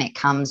so when it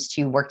comes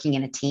to working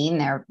in a team,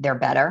 they're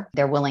better.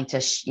 They're willing to,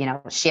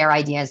 share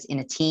ideas in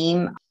a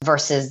team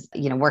versus,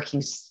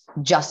 working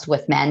just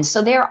with men.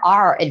 So there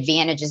are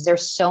advantages.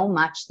 There's so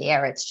much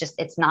there.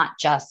 It's not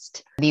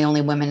just the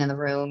only women in the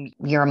room.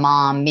 You're a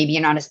mom. Maybe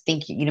you're not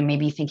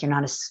maybe you think you're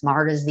not as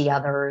smart as the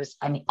others.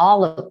 I mean,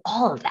 all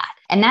of that.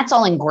 And that's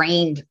all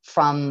ingrained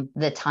from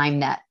the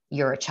time that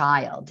you're a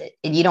child.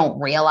 And you don't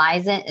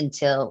realize it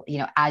until,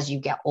 as you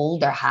get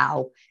older,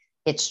 how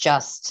it's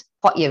just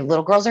what you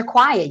little girls are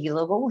quiet. You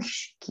little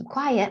girls, keep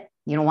quiet.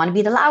 You don't want to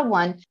be the loud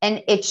one.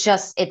 And it's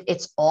just,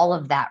 it's all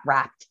of that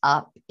wrapped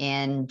up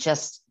in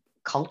just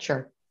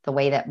culture, the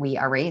way that we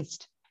are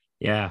raised.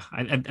 Yeah.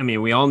 I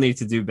mean, we all need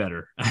to do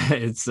better.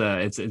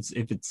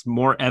 It's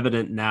more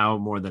evident now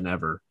more than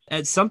ever.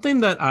 It's something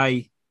that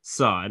I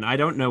saw, and I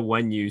don't know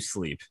when you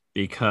sleep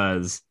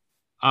because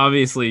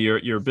obviously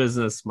your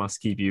business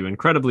must keep you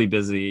incredibly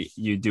busy.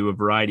 You do a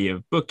variety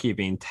of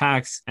bookkeeping,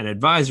 tax, and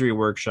advisory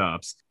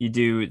workshops. You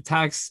do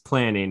tax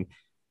planning.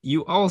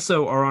 You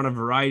also are on a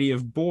variety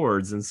of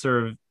boards and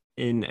serve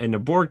in a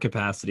board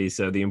capacity.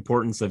 So the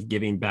importance of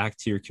giving back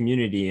to your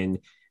community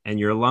and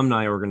your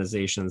alumni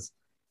organizations.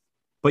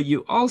 But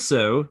you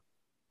also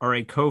are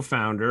a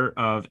co-founder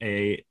of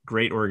a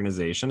great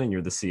organization and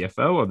you're the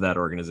CFO of that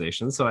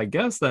organization. So I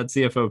guess that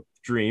CFO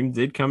dream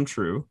did come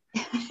true.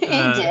 It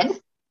Uh,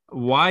 did.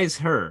 Wise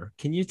Her.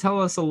 Can you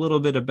tell us a little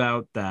bit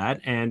about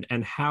that and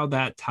how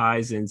that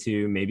ties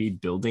into maybe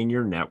building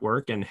your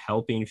network and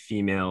helping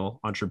female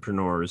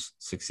entrepreneurs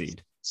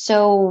succeed?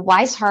 So,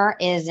 Wise Her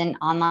is an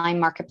online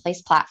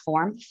marketplace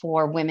platform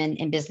for women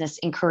in business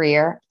and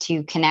career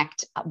to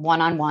connect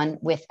one on one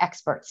with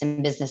experts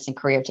in business and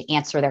career to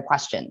answer their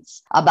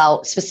questions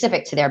about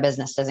specific to their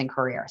businesses and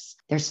careers.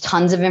 There's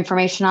tons of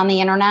information on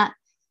the internet,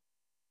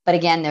 but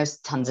again, there's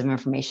tons of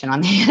information on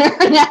the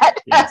internet.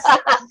 Yes.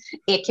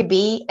 It can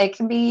be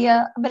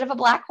a bit of a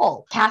black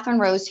hole. Catherine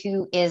Rose,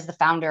 who is the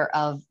founder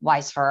of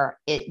Wise Her,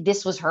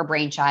 this was her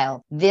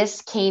brainchild.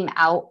 This came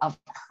out of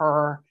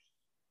her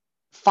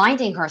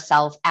finding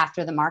herself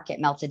after the market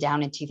melted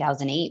down in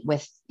 2008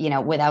 with,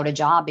 without a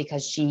job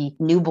because she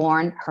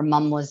newborn, her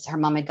mom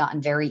had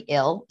gotten very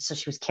ill. So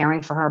she was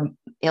caring for her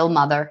ill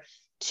mother.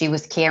 She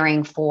was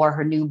caring for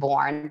her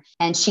newborn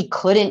and she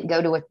couldn't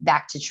go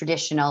back to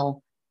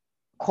traditional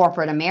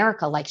corporate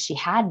America like she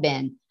had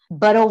been.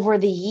 But over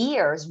the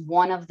years,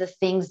 one of the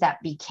things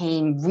that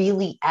became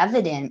really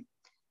evident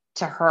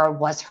to her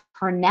was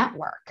her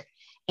network.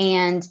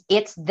 And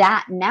it's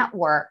that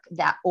network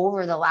that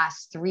over the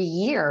last 3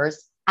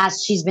 years,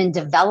 as she's been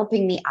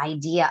developing the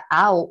idea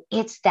out,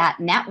 it's that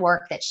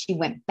network that she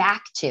went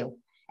back to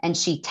and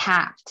she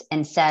tapped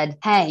and said,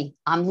 hey,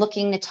 I'm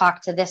looking to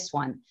talk to this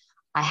one.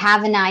 I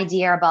have an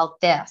idea about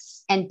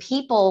this. And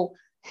people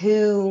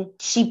who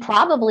she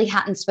probably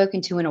hadn't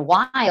spoken to in a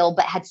while,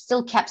 but had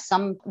still kept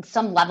some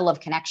level of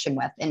connection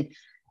with. And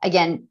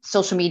again,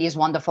 social media is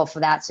wonderful for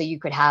that. So you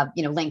could have,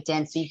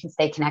 LinkedIn, so you can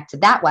stay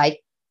connected that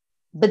way.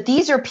 But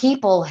these are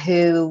people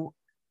who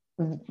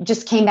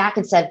just came back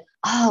and said,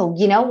 oh,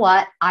 you know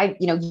what?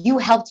 You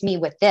helped me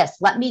with this.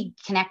 Let me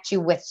connect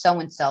you with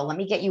so-and-so. Let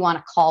me get you on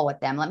a call with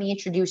them. Let me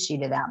introduce you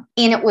to them.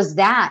 And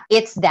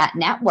it's that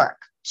network.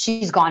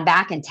 She's gone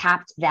back and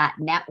tapped that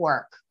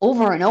network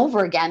over and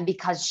over again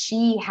because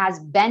she has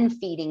been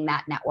feeding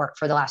that network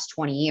for the last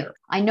 20 years.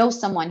 I know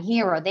someone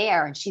here or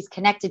there, and she's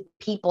connected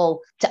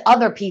people to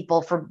other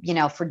people for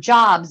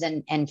jobs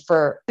and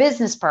for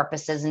business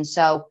purposes. And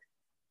so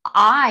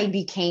I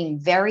became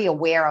very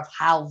aware of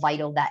how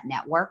vital that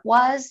network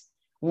was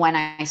when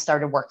I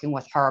started working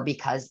with her,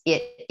 because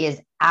it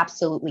is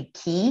absolutely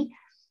key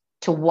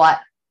to what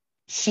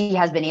she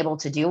has been able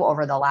to do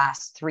over the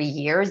last 3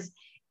 years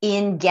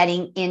in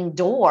getting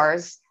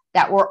indoors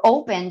that were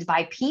opened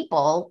by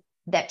people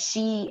that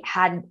she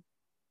had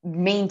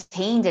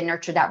maintained and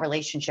nurtured that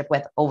relationship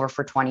with over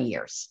for 20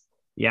 years.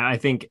 Yeah, I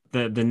think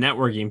the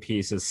networking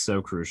piece is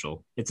so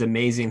crucial. It's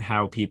amazing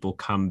how people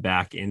come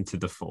back into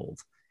the fold.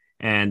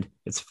 And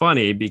it's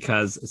funny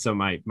because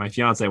my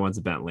fiance wants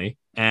a Bentley,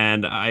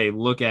 and I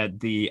look at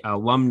the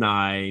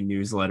alumni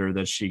newsletter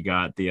that she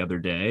got the other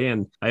day,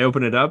 and I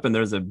open it up and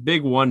there's a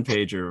big one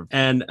pager,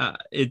 and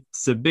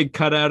it's a big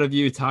cutout of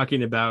you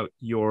talking about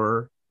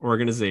your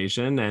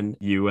organization and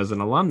you as an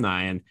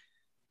alumni. And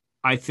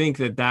I think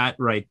that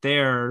right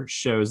there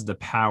shows the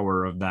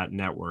power of that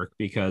network,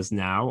 because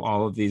now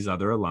all of these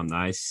other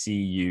alumni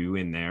see you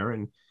in there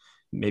and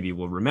maybe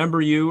will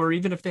remember you, or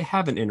even if they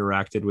haven't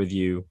interacted with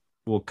you,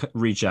 will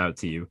reach out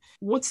to you.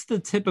 What's the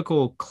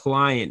typical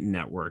client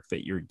network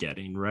that you're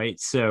getting, right?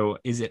 So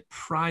is it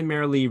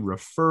primarily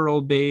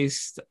referral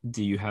based?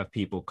 Do you have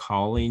people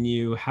calling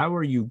you? How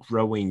are you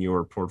growing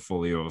your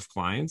portfolio of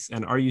clients?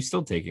 And are you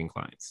still taking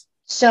clients?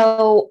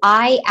 So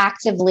I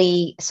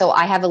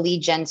have a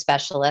lead gen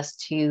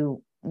specialist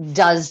who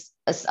does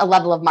a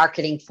level of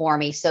marketing for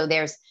me. So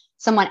there's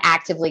someone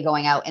actively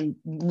going out and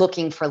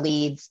looking for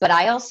leads. But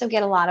I also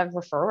get a lot of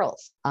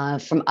referrals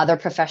from other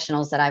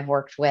professionals that I've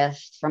worked with,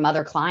 from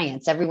other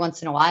clients. Every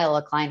once in a while,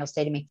 a client will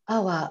say to me,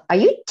 oh, are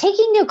you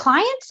taking new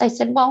clients? I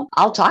said, well,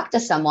 I'll talk to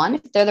someone.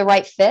 If they're the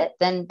right fit,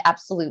 then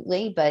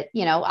absolutely. But,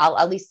 I'll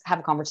at least have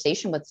a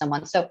conversation with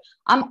someone. So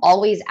I'm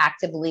always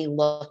actively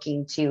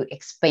looking to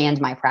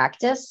expand my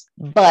practice.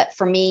 But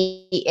for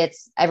me,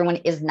 everyone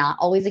is not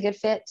always a good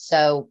fit.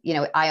 So,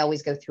 I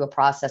always go through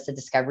a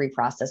discovery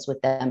process with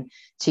them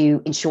to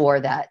ensure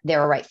that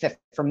they're a right fit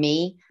for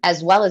me,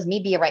 as well as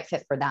me be a right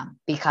fit for them.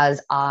 Because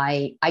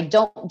I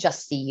don't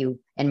just see you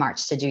in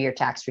March to do your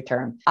tax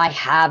return. I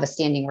have a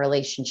standing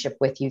relationship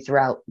with you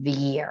throughout the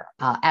year.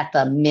 At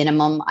the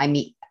minimum, I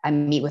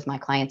meet with my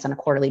clients on a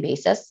quarterly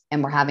basis,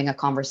 and we're having a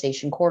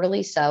conversation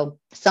quarterly. So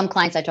some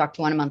clients I talk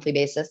to on a monthly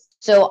basis.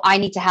 So I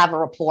need to have a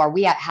rapport.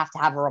 We have to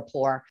have a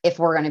rapport if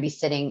we're going to be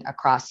sitting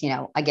across,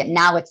 again,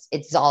 now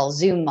it's all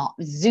Zoom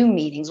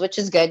meetings, which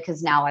is good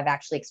because now I've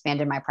actually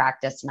expanded my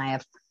practice and I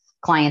have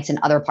clients in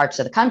other parts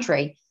of the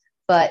country.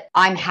 But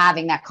I'm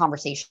having that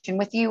conversation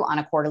with you on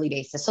a quarterly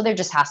basis. So there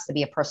just has to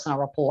be a personal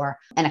rapport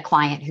and a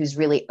client who's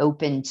really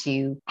open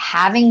to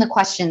having the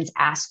questions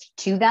asked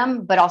to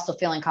them, but also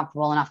feeling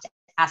comfortable enough to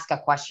ask a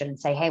question and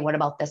say, hey, what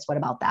about this? What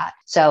about that?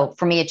 So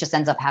for me, it just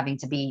ends up having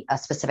to be a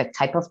specific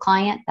type of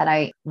client that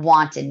I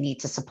want and need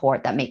to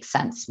support that makes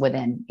sense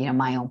within,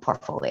 my own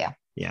portfolio.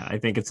 Yeah, I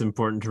think it's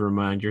important to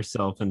remind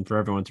yourself and for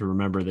everyone to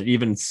remember that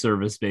even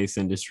service-based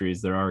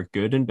industries, there are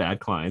good and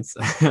bad clients.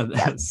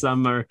 Yes.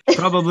 Some are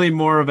probably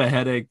more of a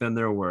headache than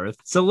they're worth.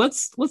 So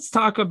let's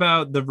talk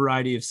about the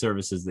variety of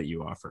services that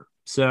you offer.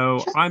 So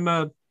Sure.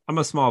 I'm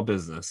a small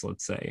business,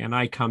 let's say, and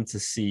I come to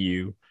see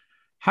you.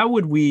 How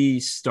would we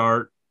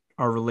start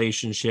our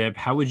relationship?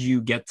 How would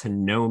you get to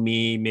know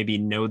me, maybe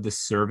know the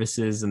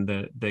services and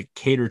the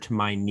cater to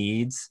my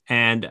needs?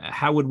 And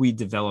how would we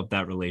develop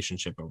that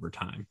relationship over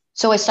time?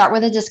 So I start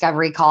with a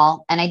discovery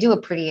call and I do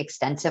a pretty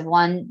extensive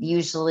one,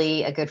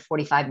 usually a good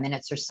 45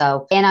 minutes or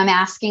so. And I'm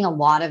asking a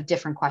lot of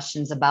different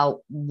questions about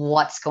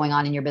what's going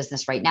on in your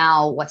business right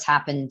now, what's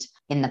happened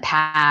in the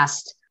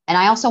past. And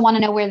I also want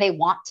to know where they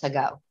want to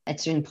go.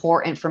 It's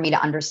important for me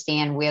to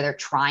understand where they're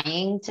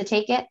trying to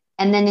take it.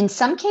 And then in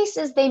some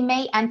cases, they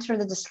may enter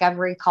the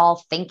discovery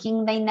call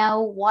thinking they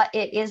know what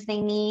it is they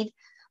need.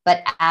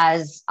 But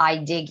as I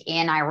dig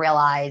in, I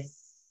realize,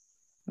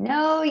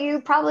 no,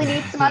 you probably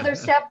need some other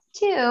stuff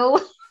too.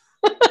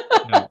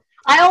 Yeah.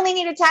 I only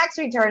need a tax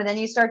return. And then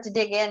you start to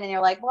dig in and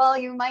you're like, well,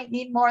 you might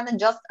need more than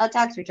just a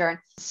tax return.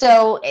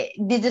 So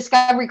the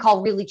discovery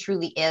call really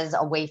truly is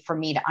a way for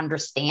me to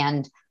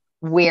understand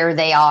where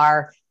they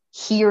are,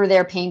 hear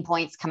their pain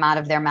points come out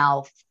of their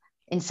mouth.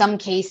 In some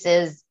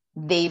cases,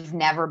 they've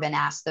never been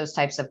asked those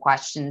types of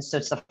questions. So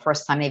it's the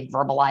first time they've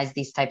verbalized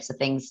these types of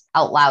things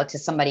out loud to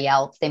somebody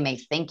else. They may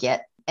think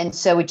it. And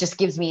so it just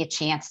gives me a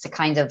chance to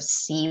kind of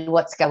see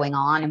what's going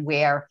on and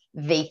where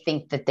they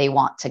think that they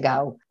want to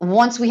go.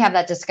 Once we have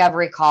that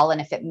discovery call, and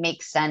if it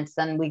makes sense,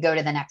 then we go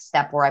to the next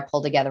step where I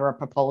pull together a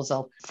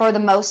proposal. For the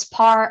most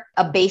part,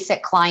 a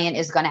basic client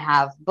is going to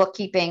have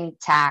bookkeeping,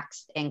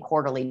 tax, and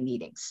quarterly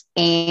meetings.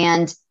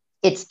 And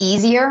it's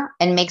easier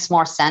and makes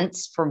more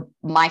sense for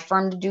my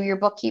firm to do your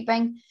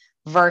bookkeeping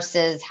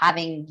versus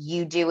having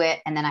you do it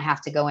and then I have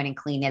to go in and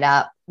clean it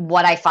up.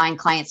 What I find,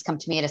 clients come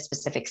to me at a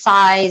specific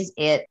size.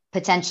 It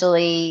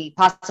possibly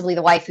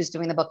the wife who's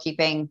doing the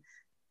bookkeeping,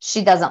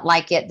 she doesn't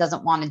like it,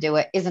 doesn't want to do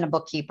it, isn't a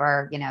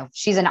bookkeeper,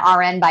 she's an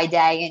RN by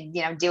day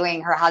and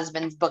doing her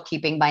husband's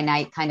bookkeeping by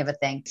night, kind of a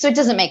thing. So it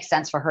doesn't make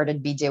sense for her to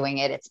be doing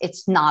it.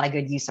 It's not a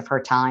good use of her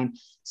time.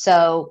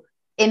 So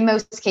in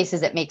most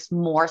cases, it makes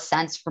more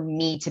sense for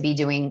me to be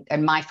doing,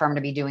 and my firm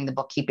to be doing the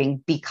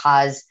bookkeeping,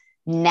 because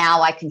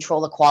now I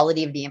control the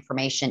quality of the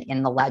information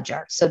in the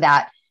ledger so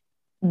that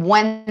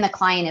when the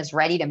client is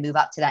ready to move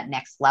up to that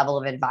next level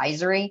of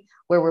advisory,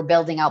 where we're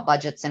building out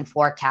budgets and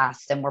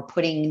forecasts and we're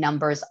putting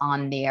numbers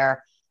on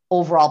their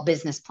overall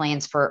business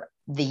plans for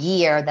the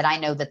year, that I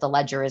know that the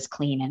ledger is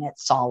clean and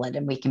it's solid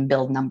and we can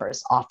build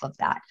numbers off of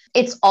that.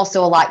 It's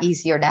also a lot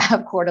easier to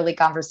have quarterly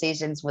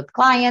conversations with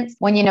clients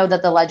when you know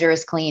that the ledger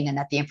is clean and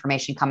that the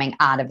information coming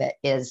out of it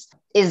is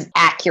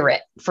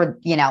accurate for,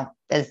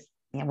 as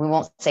we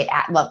won't say,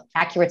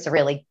 accurate's a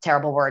really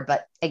terrible word,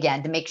 but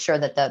again, to make sure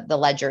that the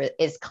ledger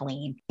is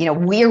clean.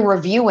 We're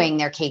reviewing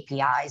their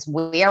KPIs.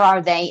 Where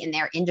are they in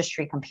their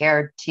industry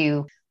compared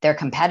to their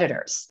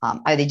competitors?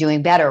 Are they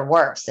doing better,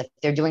 worse? If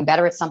they're doing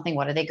better at something,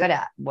 what are they good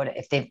at? What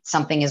if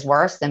something is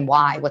worse, then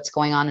why? What's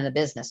going on in the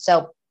business?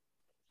 So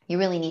you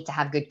really need to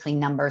have good, clean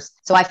numbers.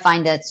 So I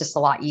find that it's just a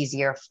lot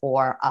easier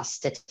for us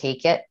to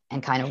take it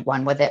and kind of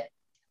run with it.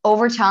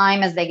 Over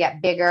time, as they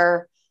get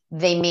bigger,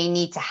 they may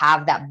need to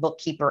have that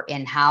bookkeeper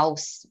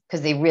in-house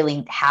because they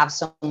really have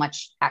so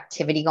much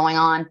activity going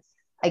on.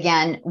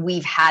 Again,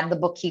 we've had the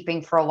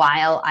bookkeeping for a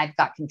while. I've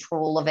got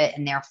control of it.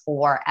 And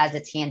therefore, as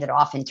it's handed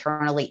off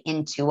internally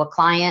into a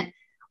client,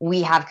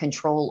 we have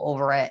control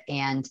over it.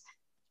 And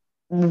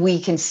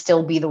we can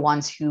still be the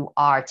ones who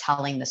are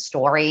telling the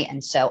story.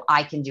 And so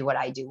I can do what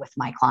I do with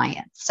my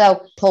clients.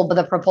 So pull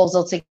the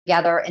proposal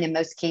together. And in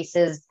most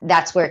cases,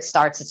 that's where it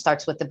starts. It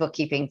starts with the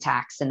bookkeeping,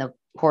 tax, and the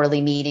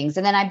quarterly meetings.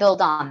 And then I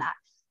build on that.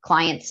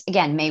 Clients,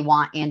 again, may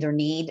want and or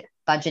need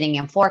budgeting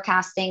and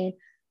forecasting.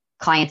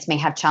 Clients may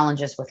have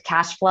challenges with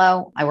cash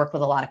flow. I work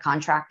with a lot of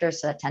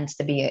contractors, so that tends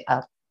to be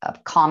a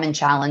common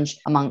challenge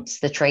amongst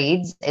the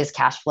trades is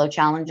cash flow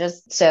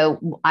challenges.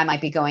 So I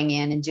might be going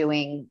in and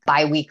doing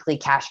biweekly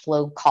cash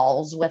flow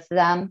calls with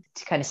them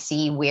to kind of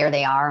see where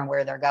they are and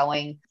where they're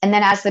going. And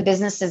then as the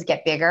businesses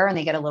get bigger and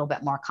they get a little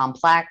bit more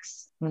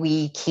complex,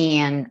 we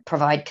can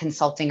provide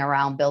consulting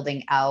around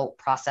building out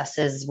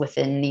processes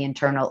within the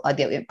internal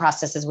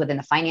processes within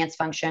the finance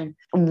function.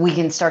 We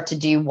can start to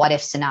do what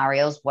if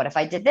scenarios. What if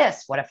I did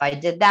this? What if I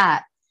did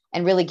that?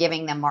 And really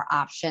giving them more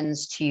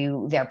options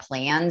to their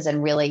plans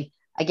and really,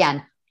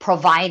 again,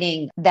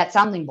 providing that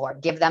sounding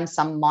board, give them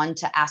someone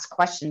to ask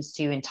questions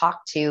to and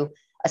talk to,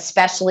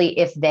 especially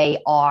if they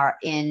are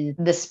in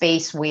the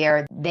space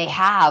where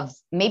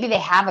maybe they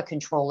have a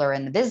controller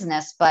in the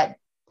business, but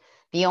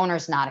the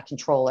owner's not a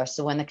controller.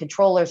 So when the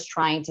controller's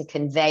trying to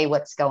convey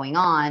what's going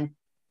on,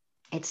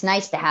 it's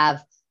nice to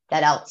have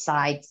that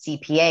outside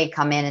CPA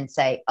come in and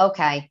say,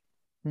 okay,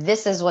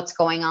 this is what's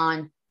going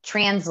on.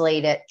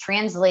 Translate it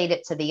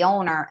to the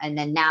owner. And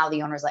then now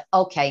the owner's like,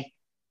 okay,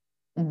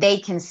 they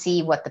can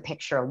see what the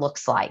picture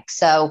looks like.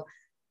 So,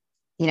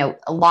 a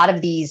lot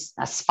of these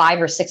 $5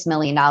 or $6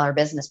 million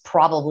business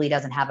probably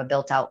doesn't have a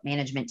built out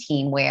management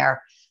team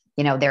where,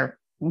 they're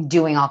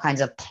doing all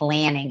kinds of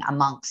planning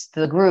amongst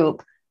the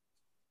group,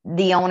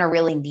 the owner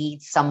really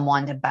needs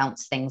someone to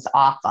bounce things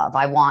off of.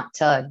 I want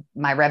to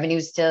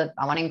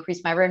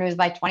increase my revenues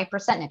by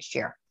 20% next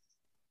year.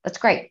 That's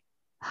great.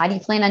 How do you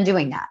plan on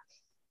doing that?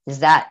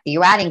 Are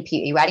you adding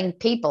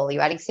people? Are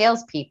you adding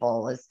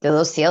salespeople? Do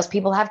those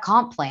salespeople have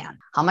comp plan?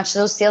 How much do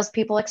those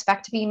salespeople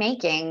expect to be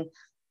making,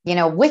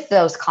 with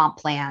those comp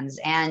plans?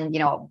 And,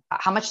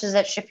 how much does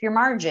that shift your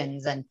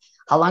margins? And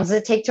how long does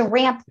it take to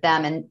ramp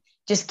them? And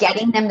just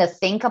getting them to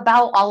think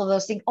about all of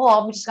those things. Oh,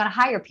 I'm just going to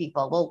hire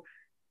people. Well,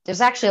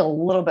 there's actually a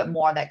little bit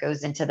more that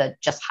goes into the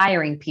just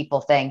hiring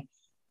people thing,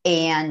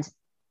 and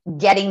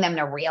getting them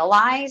to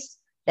realize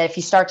that if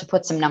you start to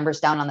put some numbers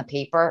down on the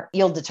paper,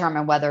 you'll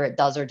determine whether it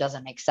does or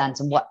doesn't make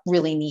sense and what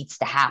really needs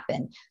to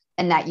happen,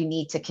 and that you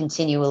need to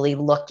continually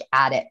look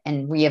at it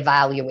and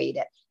reevaluate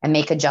it and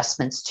make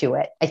adjustments to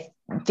it. I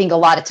think a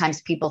lot of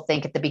times people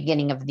think at the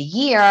beginning of the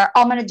year,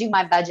 oh, I'm going to do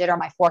my budget or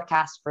my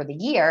forecast for the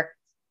year.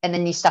 And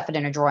then you stuff it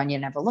in a drawer and you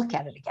never look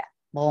at it again.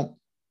 Well,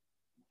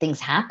 things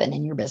happen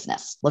in your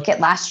business. Look at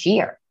last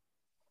year.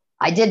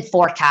 I did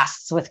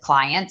forecasts with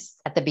clients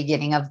at the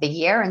beginning of the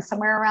year, and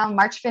somewhere around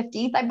March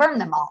 15th, I burned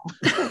them all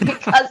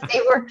because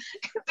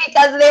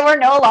they were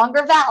no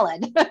longer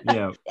valid.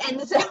 Yeah.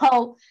 And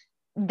so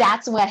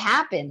that's what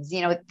happens.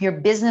 Your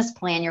business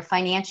plan, your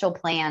financial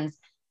plans,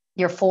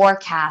 your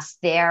forecasts,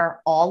 they're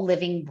all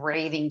living,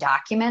 breathing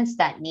documents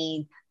that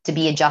need to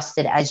be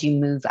adjusted as you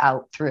move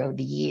out through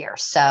the year.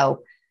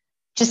 So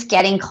just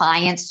getting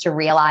clients to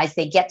realize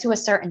they get to a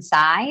certain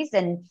size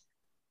and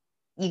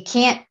you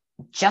can't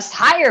just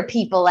hire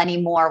people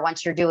anymore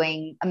once you're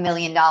doing $1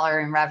 million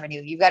in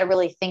revenue. You've got to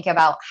really think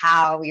about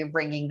how you're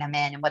bringing them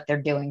in and what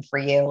they're doing for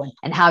you,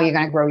 and how you're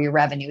going to grow your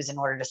revenues in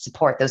order to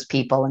support those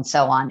people and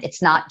so on.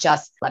 It's not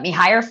just, let me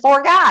hire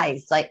 4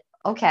 guys. Like,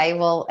 okay,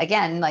 well,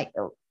 again, like,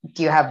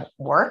 do you have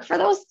work for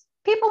those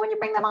people when you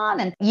bring them on?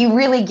 And you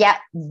really get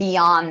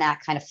beyond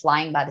that kind of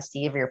flying by the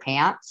seat of your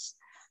pants.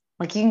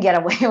 Like, you can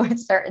get away with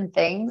certain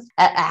things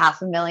at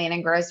 $500,000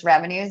 in gross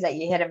revenues, that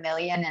you hit $1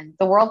 million and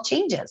the world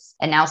changes.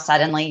 And now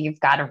suddenly you've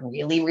got to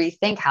really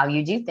rethink how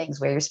you do things,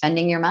 where you're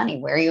spending your money,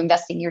 where are you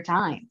investing your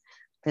time?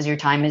 Because your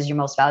time is your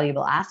most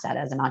valuable asset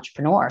as an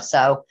entrepreneur.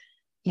 So,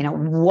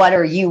 what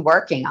are you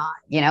working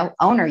on?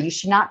 Owner, you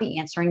should not be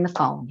answering the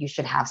phone. You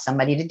should have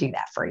somebody to do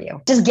that for you.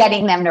 Just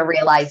getting them to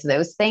realize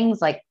those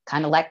things, like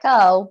kind of let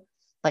go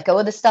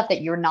of the stuff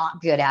that you're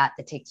not good at,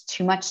 that takes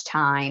too much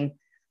time.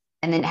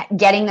 And then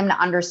getting them to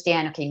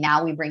understand, okay,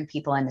 now we bring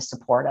people in to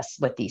support us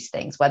with these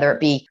things, whether it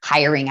be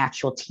hiring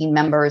actual team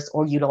members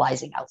or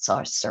utilizing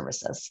outsourced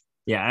services.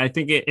 Yeah, I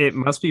think it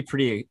must be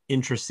pretty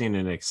interesting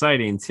and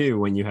exciting too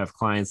when you have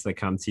clients that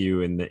come to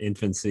you in the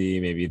infancy.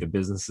 Maybe the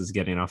business is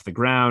getting off the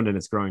ground and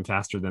it's growing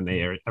faster than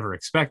they ever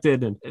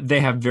expected. And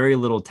they have very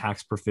little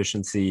tax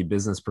proficiency,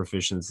 business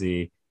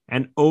proficiency.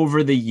 And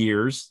over the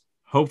years,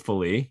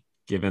 hopefully,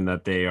 given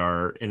that they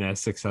are in a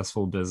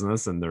successful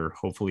business and they're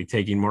hopefully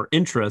taking more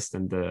interest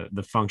in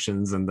the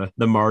functions and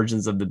the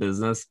margins of the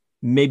business,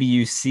 maybe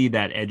you see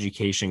that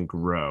education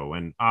grow.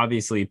 And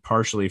obviously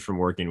partially from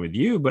working with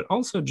you, but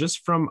also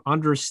just from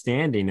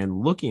understanding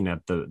and looking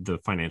at the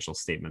financial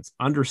statements,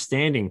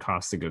 understanding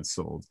cost of goods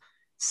sold,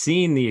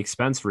 seeing the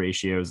expense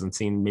ratios and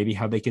seeing maybe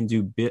how they can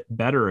do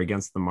better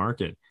against the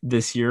market.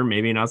 This year,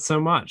 maybe not so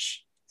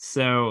much.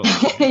 So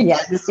yeah,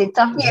 this is a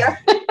tough year.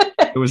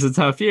 It was a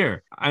tough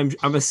year. I'm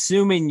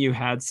assuming you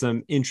had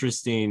some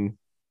interesting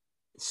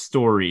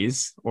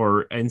stories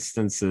or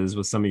instances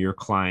with some of your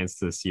clients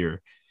this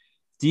year.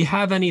 Do you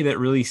have any that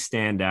really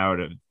stand out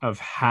of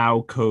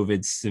how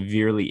COVID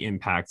severely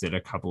impacted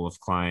a couple of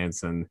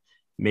clients, and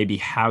maybe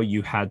how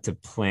you had to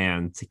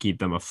plan to keep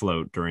them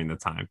afloat during the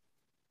time?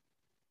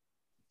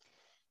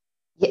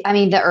 I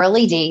mean, the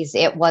early days,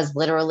 it was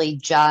literally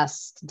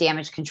just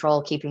damage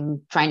control,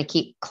 trying to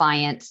keep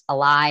clients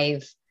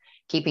alive,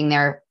 keeping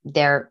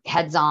their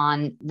heads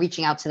on,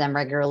 reaching out to them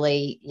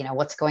regularly,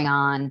 what's going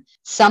on.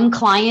 Some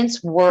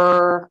clients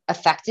were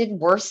affected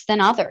worse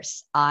than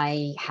others.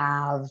 I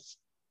have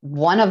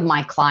one of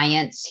my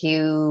clients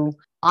who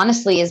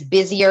honestly is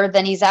busier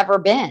than he's ever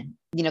been.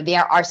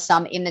 There are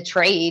some in the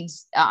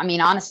trades. I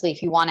mean, honestly,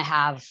 if you want to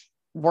have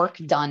work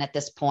done at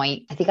this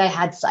point, I think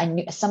I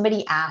knew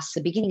somebody asked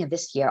the beginning of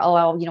this year, oh,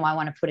 well, I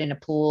want to put in a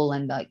pool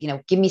and,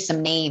 give me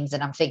some names.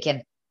 And I'm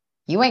thinking,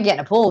 you ain't getting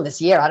a pool this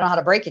year. I don't know how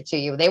to break it to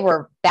you. They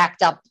were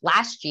backed up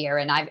last year.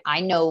 And I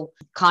know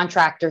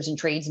contractors and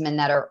tradesmen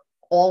that are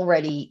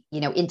already,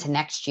 into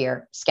next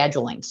year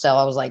scheduling. So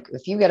I was like,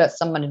 if you get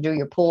someone to do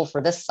your pool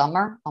for this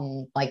summer,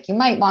 you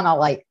might want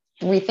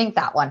to rethink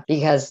that one,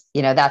 because,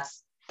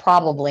 that's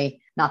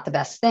probably not the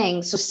best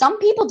thing. So some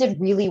people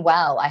did really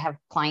well. I have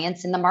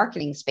clients in the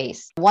marketing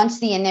space. Once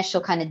the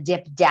initial kind of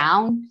dip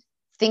down,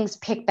 things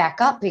pick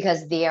back up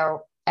because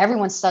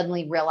everyone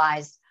suddenly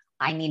realized,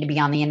 I need to be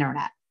on the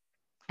internet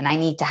and I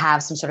need to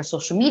have some sort of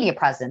social media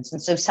presence.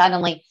 And so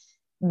suddenly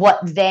what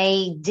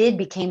they did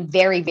became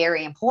very,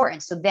 very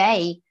important. So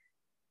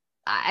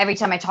every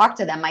time I talk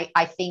to them,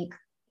 I think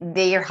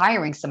they are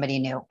hiring somebody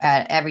new.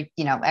 Every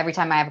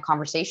time I have a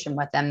conversation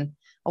with them,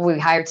 we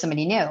hired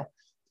somebody new.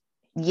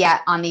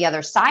 Yet on the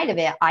other side of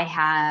it, I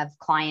have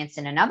clients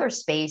in another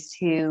space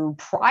who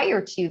prior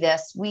to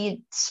this,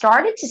 we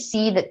started to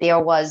see that there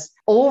was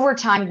over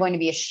time going to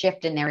be a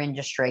shift in their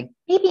industry.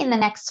 Maybe in the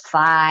next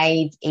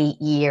 5-8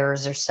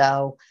 years or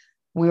so,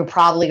 we were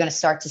probably going to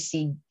start to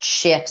see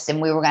shifts,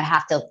 and we were going to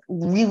have to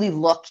really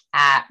look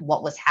at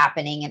what was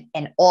happening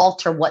and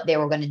alter what they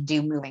were going to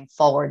do moving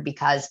forward,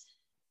 because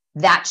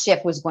that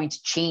shift was going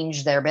to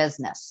change their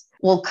business.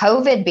 Well,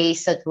 COVID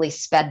basically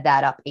sped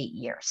that up 8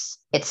 years.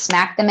 It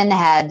smacked them in the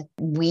head.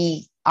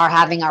 We are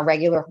having our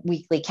regular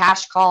weekly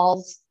cash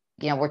calls.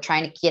 We're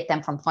trying to get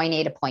them from point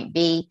A to point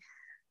B,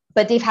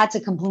 but they've had to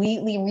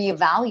completely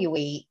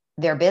reevaluate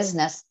their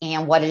business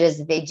and what it is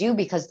that they do,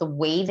 because the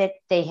way that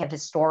they have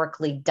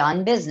historically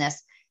done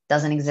business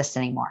doesn't exist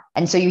anymore.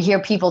 And so you hear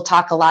people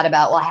talk a lot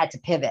about, well, I had to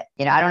pivot.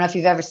 I don't know if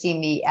you've ever seen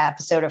the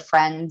episode of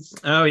Friends.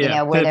 Oh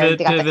yeah, where pivot,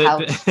 they got pivot. the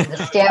couch,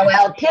 the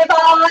stairwell, pivot.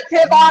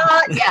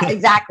 Yeah,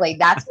 exactly.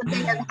 That's what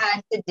they have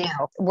had to do.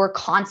 We're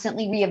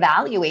constantly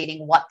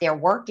reevaluating what they're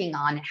working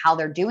on and how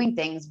they're doing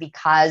things,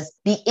 because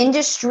the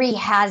industry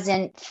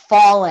hasn't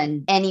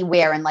fallen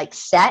anywhere and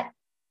set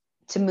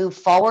to move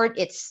forward.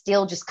 It's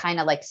still just kind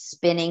of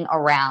spinning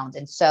around.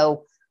 And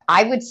so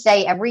I would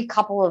say every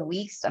couple of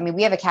weeks,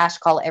 we have a cash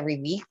call every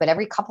week, but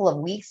every couple of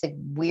weeks,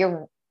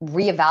 we're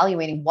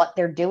reevaluating what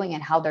they're doing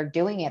and how they're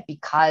doing it,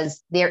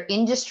 because their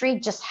industry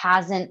just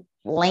hasn't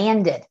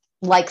landed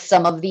like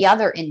some of the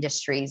other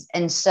industries.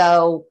 And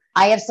so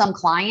I have some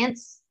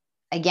clients,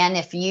 again,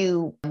 if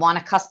you want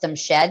a custom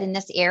shed in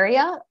this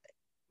area,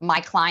 my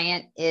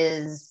client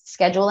is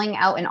scheduling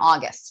out in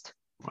August.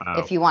 Wow.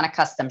 If you want a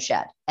custom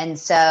shed. And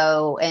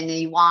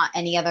you want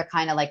any other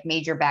kind of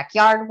major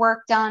backyard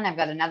work done, I've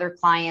got another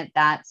client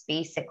that's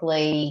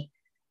basically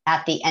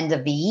at the end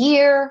of the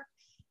year.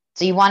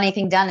 So you want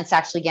anything done, it's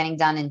actually getting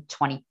done in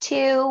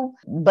 22.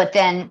 But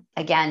then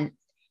again,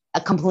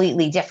 a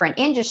completely different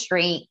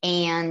industry,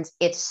 and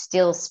it's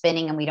still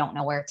spinning and we don't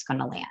know where it's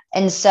going to land.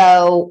 And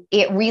so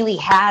it really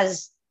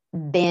has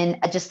been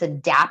just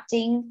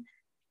adapting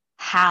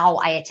how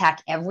I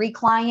attack every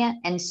client.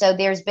 And so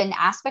there's been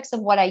aspects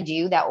of what I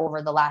do that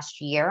over the last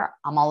year,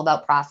 I'm all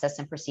about process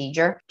and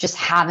procedure, just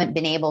haven't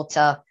been able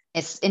to,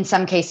 in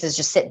some cases,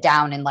 just sit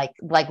down and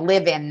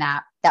live in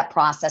that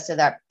process or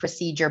that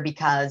procedure,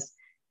 because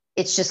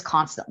it's just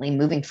constantly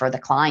moving for the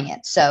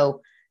client.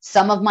 So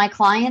some of my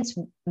clients,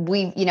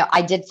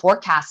 I did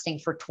forecasting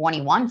for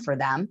 21 for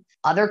them.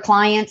 Other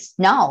clients,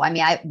 no.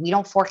 We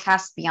don't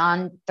forecast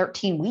beyond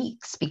 13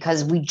 weeks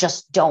because we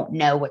just don't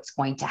know what's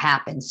going to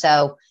happen.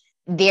 So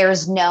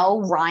there's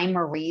no rhyme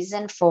or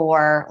reason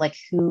for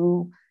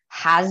who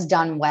has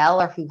done well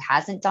or who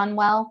hasn't done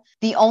well.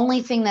 The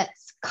only thing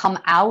that's come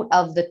out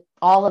of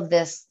all of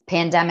this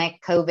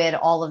pandemic, COVID,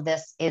 all of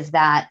this, is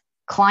that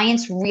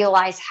clients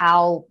realize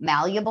how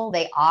malleable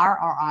they are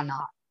or are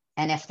not.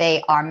 And if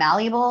they are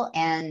malleable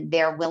and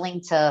they're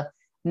willing to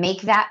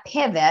make that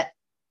pivot,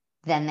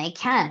 then they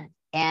can.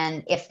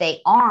 And if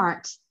they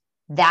aren't,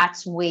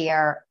 that's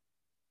where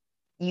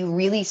you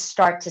really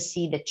start to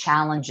see the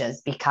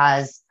challenges,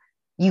 because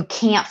you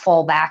can't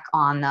fall back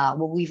on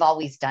we've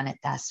always done it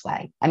this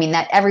way.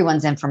 That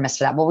everyone's infamous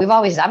for that. Well,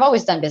 I've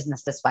always done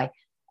business this way.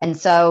 And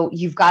so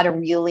you've got to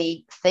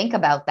really think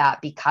about that,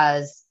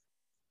 because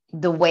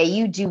the way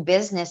you do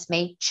business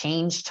may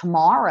change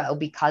tomorrow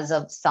because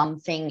of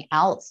something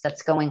else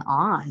that's going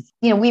on.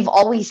 We've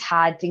always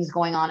had things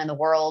going on in the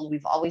world.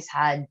 We've always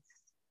had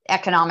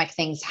economic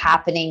things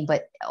happening,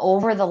 but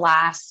over the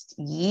last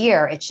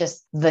year, it's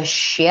just the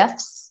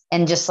shifts.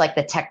 And just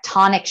the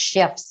tectonic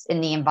shifts in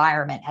the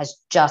environment has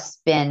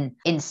just been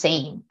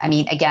insane.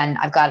 Again,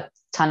 I've got a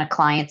ton of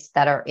clients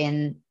that are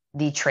in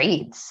the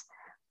trades.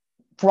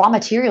 Raw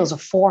materials are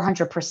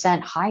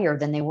 400% higher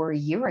than they were a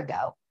year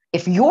ago.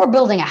 If you're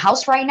building a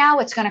house right now,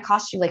 it's going to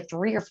cost you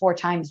 3 or 4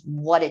 times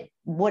what it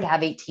would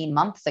have 18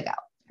 months ago.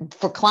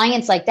 For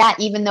clients like that,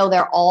 even though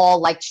they're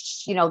all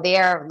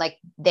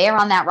they're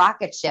on that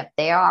rocket ship,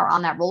 they are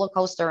on that roller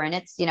coaster, and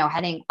it's,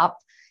 heading up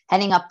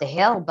the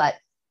hill, but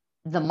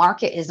the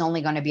market is only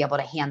going to be able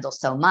to handle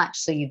so much.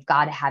 So you've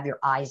got to have your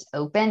eyes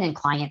open, and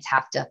clients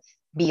have to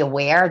be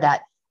aware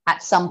that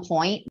at some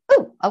point,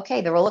 okay,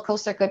 the roller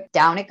coaster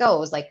down it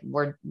goes.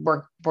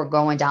 We're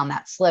going down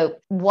that slope.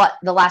 What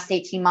the last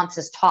 18 months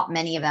has taught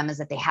many of them is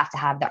that they have to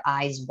have their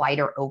eyes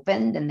wider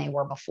open than they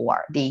were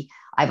before.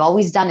 I've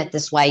always done it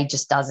this way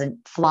just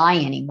doesn't fly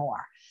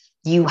anymore.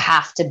 You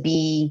have to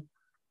be,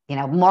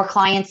 more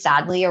clients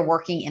sadly are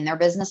working in their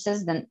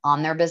businesses than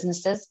on their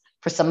businesses.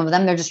 For some of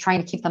them, they're just trying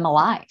to keep them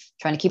alive,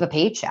 trying to keep a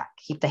paycheck,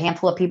 keep the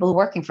handful of people who are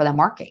working for them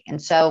working. And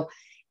so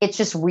it's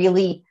just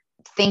really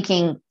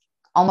thinking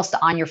almost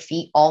on your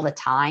feet all the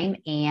time.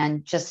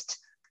 And just,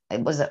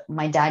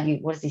 my dad,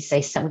 what does he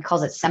say? We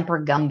calls it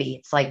Semper Gumby.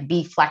 It's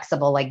be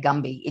flexible like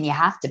Gumby, and you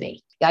have to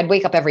be. I'd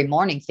wake up every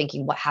morning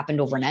thinking what happened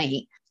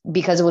overnight,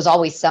 because it was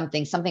always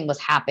something was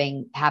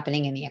happening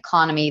in the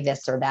economy,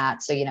 this or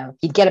that. So,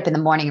 you'd get up in the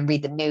morning and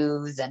read the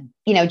news, and,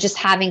 just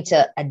having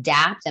to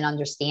adapt and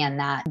understand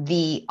that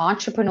the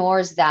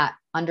entrepreneurs that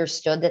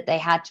understood that they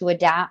had to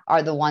adapt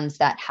are the ones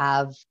that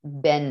have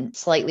been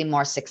slightly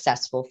more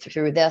successful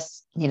through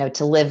this.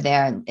 To live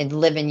there and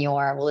live in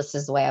your, well, this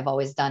is the way I've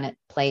always done it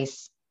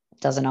place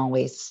doesn't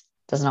always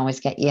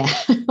get you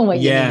what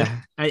you need.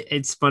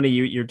 It's funny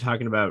you're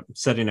talking about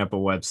setting up a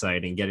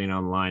website and getting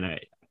online.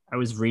 I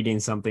was reading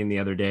something the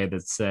other day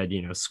that said,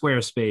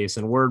 Squarespace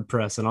and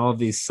WordPress and all of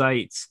these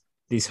sites,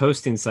 these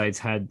hosting sites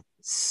had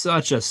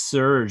such a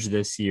surge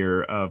this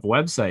year of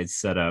websites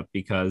set up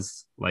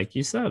because, like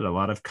you said, a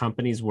lot of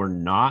companies were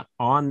not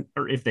on,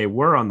 or if they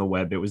were on the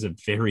web, it was a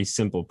very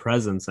simple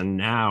presence, and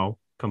now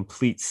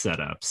complete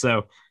setup.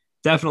 So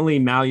definitely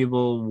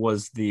malleable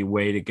was the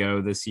way to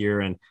go this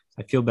year. And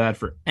I feel bad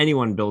for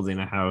anyone building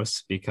a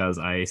house because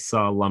I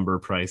saw lumber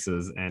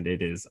prices and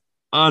it is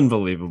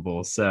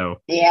unbelievable.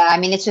 So yeah, I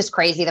mean, it's just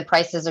crazy. The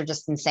prices are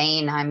just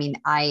insane. I mean,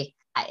 I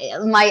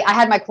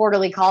had my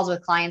quarterly calls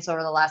with clients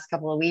over the last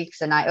couple of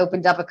weeks, and I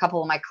opened up a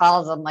couple of my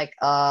calls. I'm like,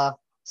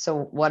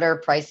 so what are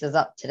prices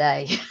up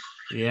today?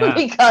 Yeah.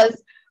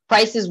 Because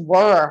prices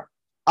were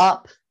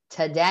up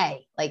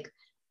today. Like,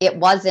 it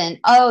wasn't,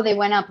 oh, they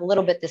went up a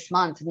little bit this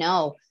month.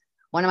 No,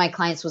 one of my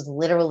clients was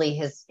literally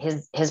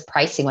his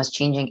pricing was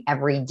changing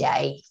every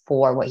day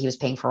for what he was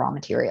paying for raw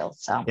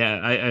materials. So yeah,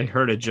 I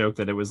heard a joke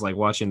that it was like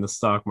watching the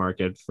stock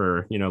market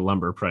for,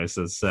 lumber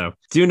prices. So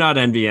do not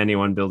envy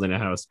anyone building a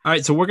house. All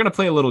right. So we're going to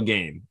play a little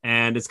game,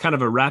 and it's kind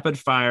of a rapid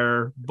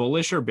fire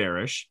bullish or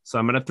bearish. So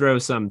I'm going to throw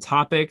some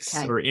topics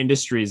or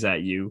industries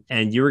at you,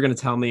 and you were going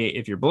to tell me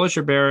if you're bullish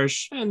or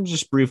bearish and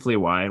just briefly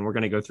why. And we're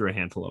going to go through a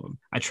handful of them.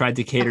 I tried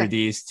to cater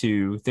these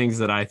to things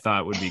that I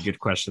thought would be good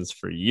questions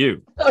for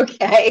you.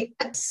 Okay.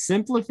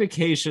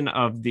 Simplification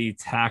of the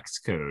tax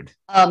code.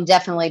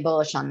 Definitely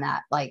bullish on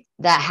that. Like,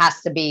 that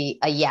has to be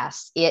a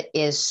yes. It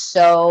is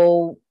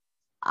so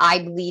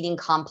eye-bleeding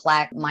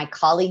complex. My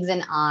colleagues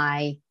and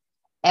I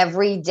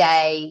every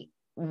day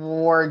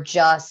were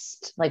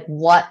just like,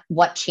 what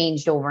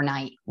changed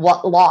overnight?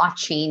 What law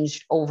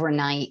changed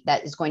overnight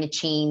that is going to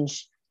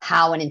change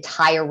how an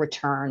entire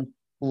return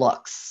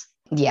looks?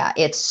 Yeah,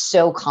 it's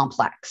so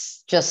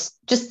complex. Just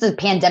the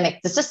pandemic.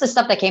 It's just the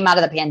stuff that came out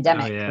of the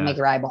pandemic to make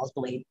your eyeballs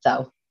bleed.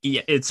 So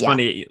yeah, it's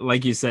funny.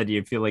 Like you said,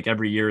 you feel like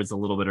every year is a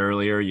little bit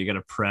earlier. You got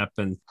to prep,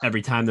 and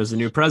every time there's a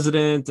new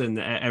president and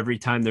every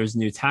time there's a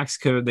new tax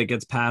code that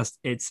gets passed,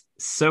 it's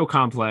so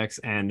complex,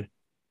 and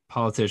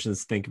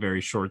politicians think very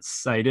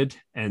short-sighted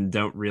and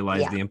don't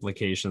realize the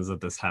implications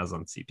that this has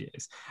on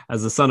CPAs.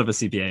 As the son of a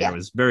CPA, I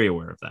was very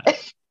aware of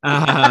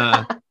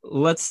that.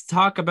 Let's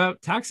talk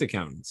about tax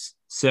accountants.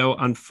 So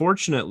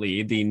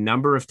unfortunately, the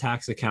number of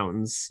tax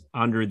accountants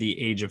under the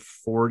age of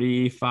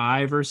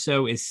 45 or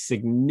so is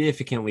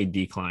significantly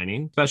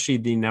declining, especially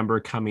the number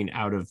coming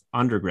out of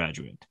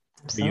undergraduate.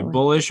 Absolutely. Are you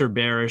bullish or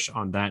bearish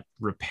on that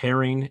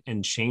repairing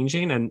and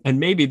changing? And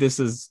maybe this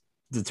is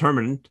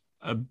determined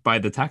by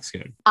the tax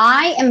code.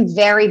 I am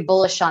very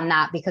bullish on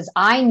that because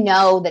I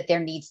know that there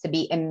needs to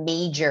be a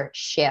major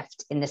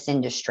shift in this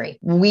industry.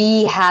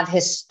 We have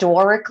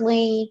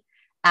historically,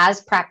 as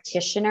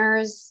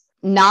practitioners,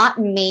 not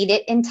made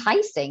it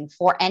enticing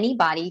for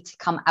anybody to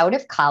come out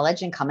of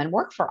college and come and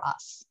work for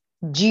us.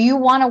 Do you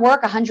want to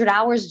work 100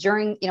 hours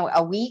during,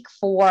 a week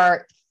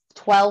for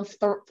 12,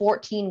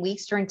 14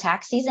 weeks during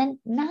tax season?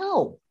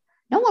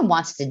 No one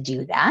wants to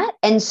do that.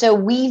 And so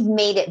we've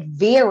made it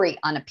very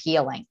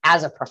unappealing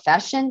as a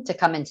profession to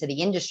come into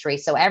the industry.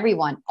 So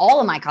all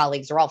of my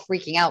colleagues are all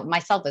freaking out,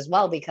 myself as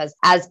well, because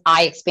as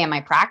I expand my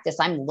practice,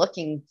 I'm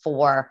looking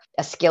for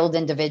a skilled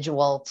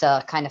individual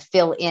to kind of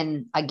fill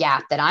in a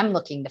gap that I'm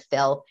looking to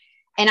fill.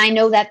 And I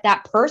know that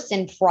that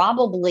person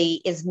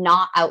probably is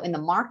not out in the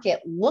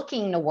market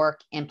looking to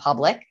work in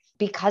public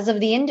because of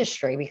the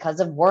industry,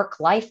 because of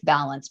work-life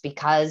balance,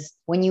 because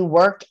when you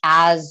work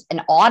as an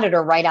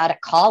auditor right out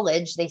of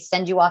college, they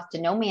send you off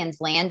to no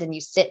man's land and you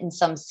sit in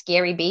some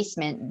scary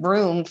basement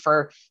room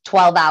for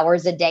 12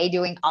 hours a day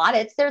doing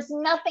audits. There's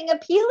nothing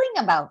appealing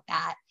about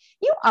that.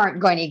 You aren't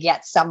going to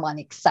get someone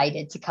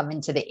excited to come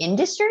into the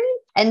industry.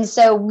 And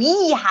so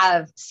we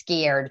have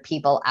scared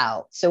people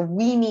out. So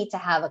we need to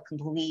have a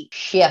complete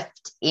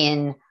shift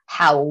in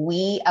how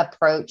we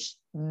approach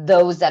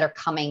those that are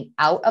coming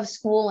out of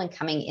school and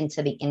coming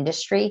into the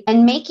industry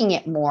and making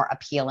it more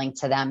appealing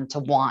to them to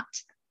want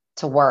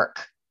to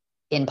work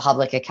in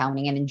public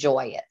accounting and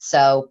enjoy it.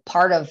 So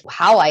part of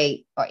how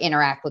I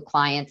interact with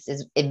clients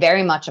is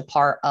very much a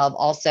part of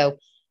also,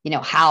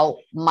 how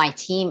my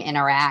team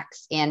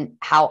interacts and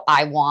how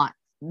I want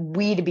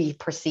we to be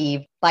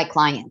perceived by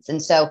clients. And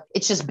so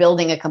it's just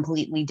building a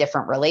completely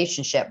different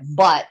relationship,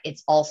 but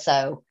it's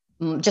also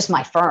just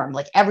my firm.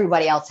 Like,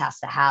 everybody else has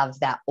to have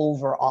that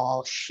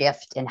overall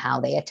shift in how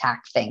they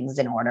attack things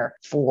in order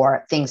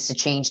for things to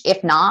change.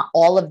 If not,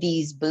 all of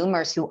these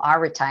boomers who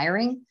are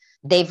retiring,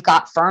 they've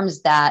got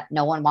firms that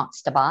no one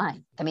wants to buy.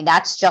 I mean,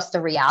 that's just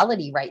a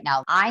reality right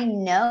now. I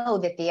know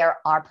that there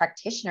are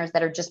practitioners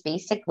that are just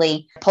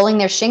basically pulling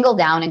their shingle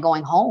down and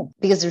going home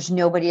because there's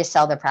nobody to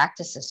sell their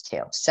practices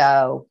to.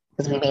 So,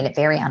 because we made it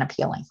very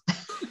unappealing.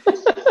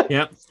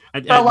 Yeah.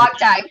 For a long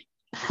time.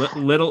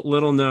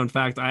 Little known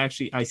fact, I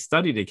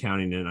studied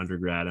accounting in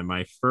undergrad, and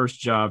my first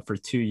job for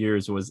 2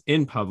 years was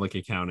in public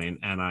accounting,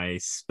 and I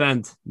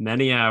spent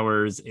many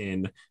hours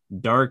in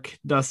dark,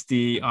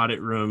 dusty audit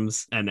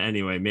rooms, and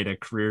anyway, made a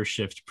career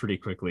shift pretty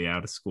quickly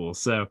out of school.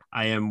 So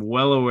I am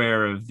well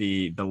aware of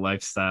the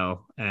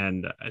lifestyle,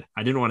 and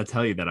I didn't want to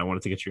tell you that. I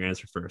wanted to get your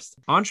answer first.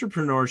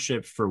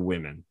 Entrepreneurship for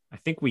women. I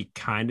think we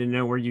kind of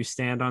know where you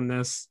stand on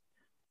this.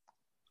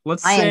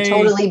 Let's I am say,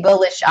 totally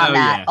bullish on oh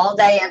that yeah, all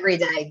day, every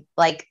day.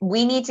 Like,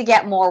 we need to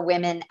get more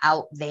women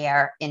out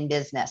there in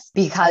business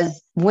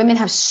because women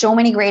have so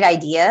many great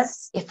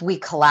ideas. If we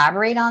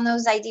collaborate on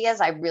those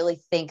ideas, I really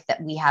think that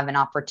we have an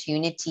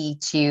opportunity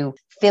to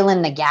fill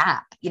in the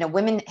gap.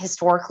 Women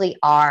historically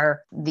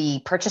are the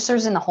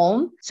purchasers in the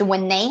home. So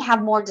when they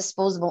have more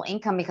disposable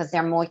income because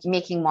they're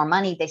making more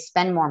money, they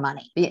spend more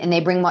money and they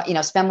bring more,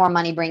 spend more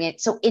money, bring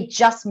it. So it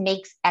just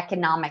makes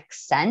economic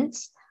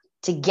sense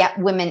to get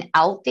women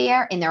out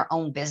there in their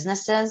own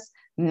businesses,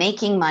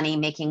 making money,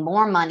 making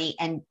more money,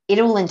 and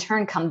it will in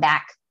turn come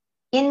back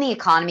in the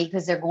economy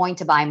because they're going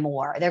to buy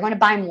more. They're going to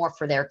buy more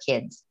for their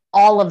kids,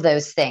 all of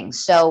those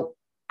things. So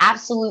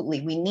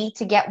absolutely, we need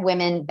to get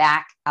women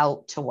back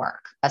out to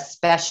work,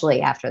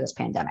 especially after this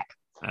pandemic.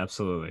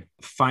 absolutely.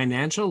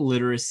 Financial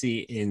literacy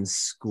in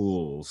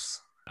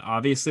schools.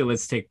 Obviously,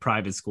 let's take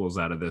private schools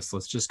out of this.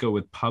 Let's just go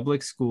with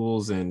public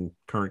schools and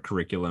current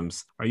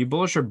curriculums. Are you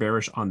bullish or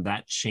bearish on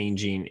that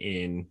changing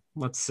in,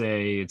 let's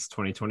say it's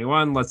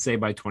 2021, let's say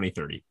by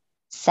 2030?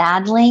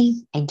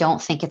 Sadly, I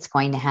don't think it's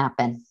going to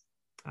happen.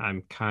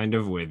 I'm kind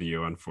of with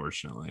you,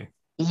 unfortunately.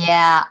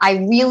 Yeah,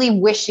 I really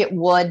wish it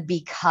would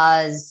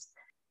because,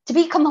 to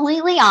be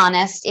completely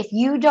honest, if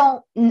you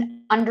don't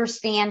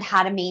understand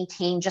how to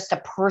maintain just a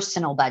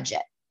personal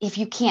budget, if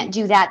you can't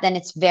do that, then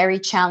it's very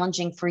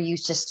challenging for you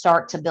to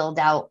start to build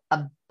out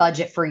a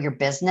budget for your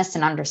business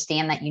and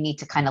understand that you need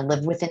to kind of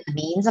live within the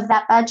means of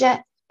that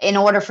budget in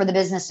order for the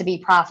business to be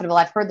profitable.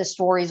 I've heard the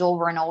stories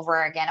over and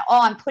over again.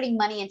 Oh, I'm putting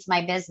money into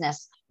my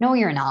business. No,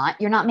 you're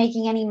not. You're not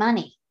making any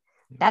money.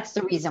 That's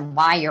the reason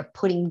why you're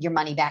putting your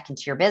money back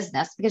into your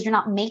business, because you're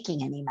not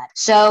making any money.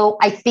 So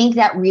I think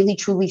that really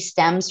truly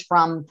stems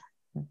from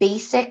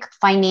basic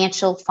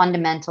financial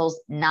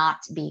fundamentals not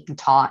being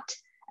taught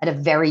at a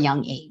very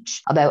young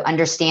age, about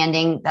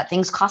understanding that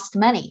things cost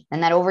money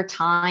and that over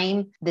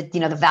time the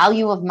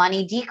value of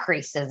money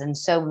decreases. And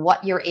so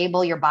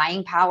your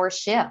buying power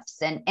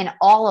shifts and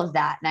all of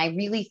that. And I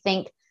really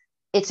think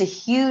it's a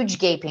huge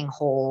gaping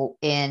hole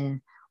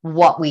in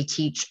what we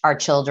teach our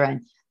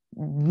children.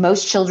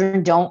 Most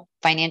children don't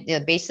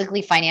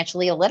basically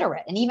financially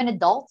illiterate, and even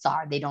adults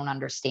they don't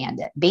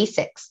understand it.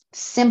 Basics,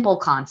 simple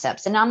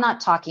concepts. And I'm not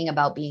talking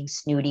about being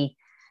snooty,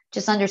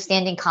 just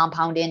understanding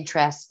compound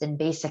interest and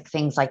basic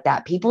things like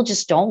that. People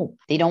just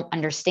they don't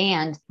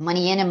understand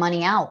money in and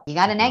money out. You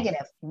got a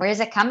negative. Where is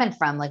it coming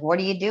from? Like, what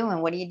are you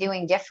doing? What are you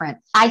doing different?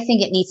 I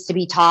think it needs to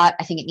be taught.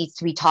 I think it needs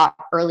to be taught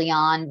early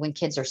on when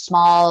kids are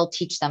small,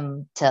 teach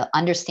them to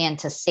understand,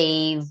 to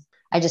save.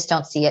 I just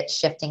don't see it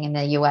shifting in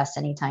the US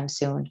anytime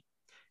soon.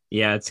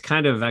 Yeah, it's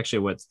kind of actually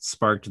what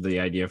sparked the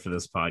idea for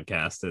this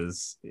podcast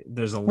is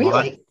there's a lot.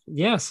 Really?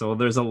 Yeah, so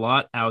there's a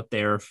lot out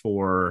there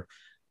for,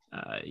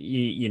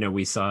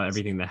 we saw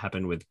everything that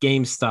happened with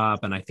GameStop,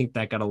 and I think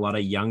that got a lot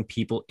of young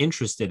people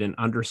interested in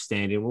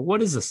understanding, well,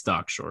 what is a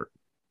stock short?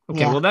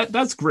 Okay, Yeah. well,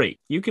 that's great.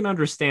 You can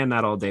understand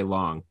that all day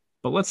long,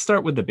 but let's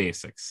start with the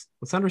basics.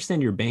 Let's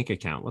understand your bank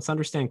account. Let's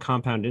understand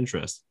compound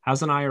interest.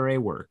 How's an IRA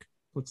work?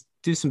 Let's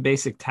do some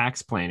basic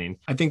tax planning.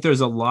 I think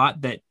there's a lot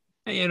that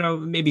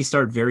maybe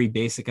start very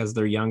basic as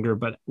they're younger.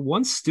 But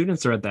once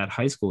students are at that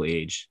high school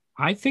age,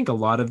 I think a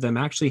lot of them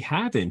actually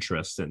have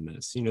interest in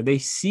this. They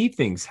see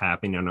things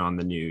happening on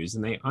the news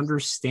and they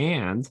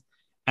understand,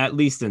 at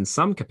least in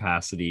some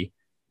capacity.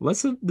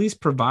 Let's at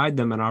least provide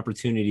them an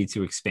opportunity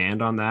to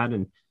expand on that.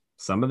 And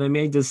some of them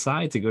may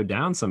decide to go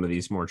down some of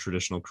these more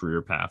traditional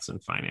career paths in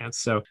finance.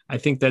 So I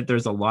think that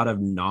there's a lot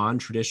of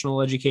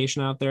non-traditional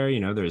education out there.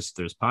 There's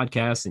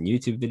podcasts and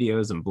YouTube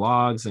videos and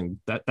blogs, and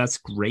that's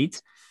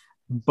great.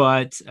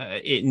 But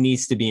it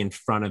needs to be in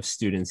front of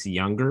students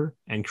younger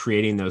and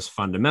creating those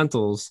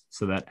fundamentals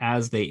so that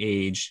as they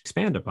age,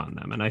 expand upon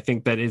them. And I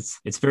think that it's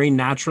very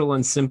natural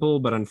and simple,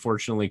 but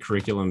unfortunately,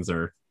 curriculums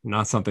are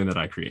not something that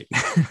I create.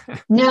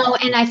 No,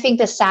 and I think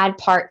the sad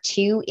part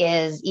too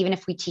is even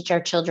if we teach our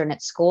children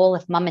at school,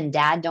 if mom and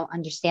dad don't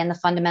understand the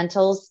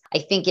fundamentals, I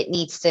think it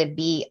needs to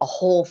be a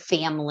whole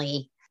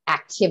family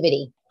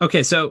activity.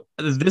 Okay, so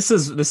this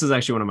is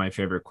actually one of my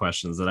favorite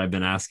questions that I've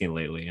been asking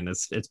lately, and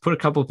it's put a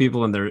couple of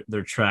people in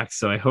their tracks.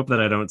 So I hope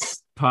that I don't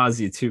pause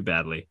you too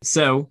badly.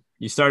 So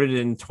you started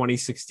in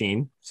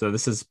 2016. So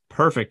this is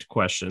perfect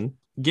question.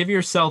 Give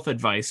yourself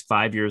advice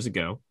 5 years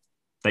ago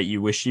that you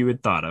wish you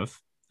had thought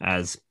of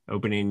as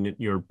opening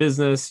your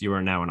business. You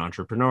are now an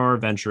entrepreneur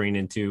venturing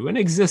into an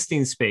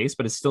existing space,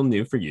 but it's still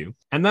new for you.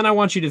 And then I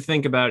want you to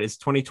think about it's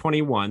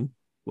 2021.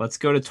 Let's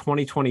go to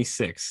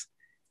 2026.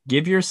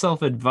 Give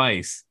yourself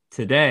advice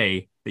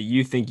today that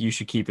you think you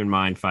should keep in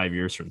mind 5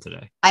 years from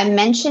today? I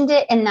mentioned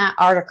it in that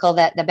article,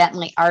 that the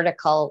Bentley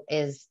article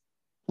is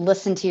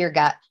listen to your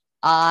gut.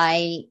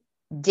 I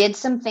did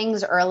some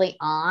things early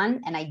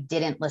on and I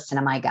didn't listen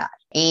to my gut.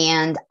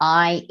 And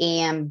I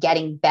am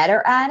getting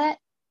better at it.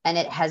 And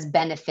it has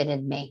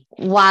benefited me.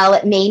 While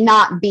it may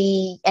not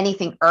be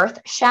anything earth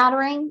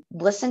shattering,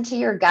 listen to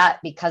your gut,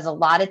 because a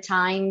lot of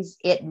times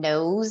it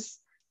knows,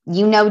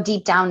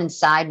 deep down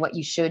inside what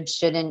you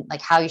shouldn't,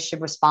 like how you should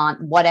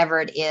respond,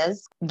 whatever it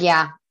is.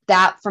 Yeah,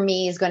 that for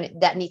me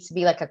that needs to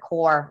be like a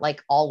core,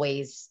 like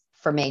always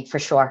for me, for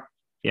sure.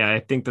 Yeah, I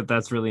think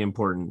that's really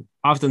important.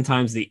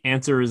 Oftentimes the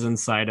answer is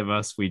inside of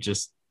us. We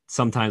just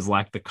sometimes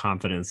lack the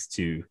confidence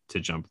to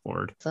jump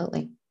forward.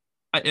 Absolutely.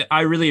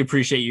 I really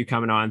appreciate you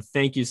coming on.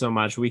 Thank you so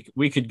much.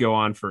 We could go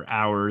on for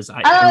hours.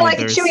 I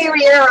could chew your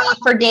ear off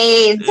for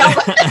days.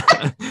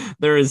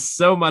 There is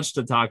so much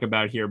to talk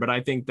about here, but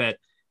I think that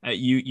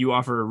you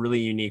offer a really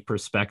unique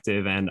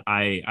perspective, and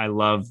I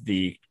love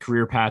the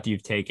career path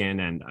you've taken,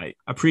 and I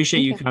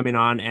appreciate you coming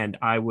on. And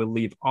I will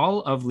leave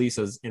all of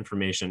Lisa's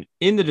information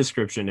in the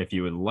description if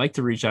you would like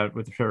to reach out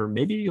with her.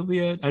 Maybe you'll be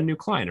a new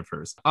client of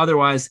hers.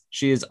 Otherwise,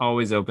 she is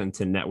always open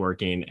to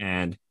networking,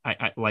 and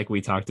I like we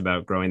talked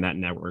about, growing that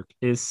network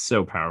is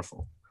so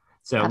powerful.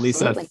 So Absolutely.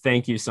 Lisa,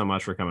 thank you so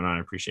much for coming on.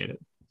 I appreciate it.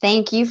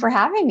 Thank you for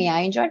having me.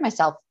 I enjoyed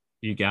myself.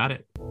 You got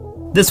it.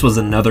 This was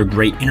another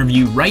great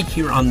interview right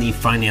here on the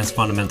Finance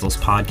Fundamentals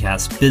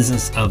Podcast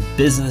Business of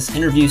Business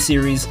interview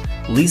series.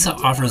 Lisa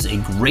offers a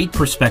great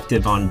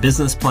perspective on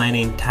business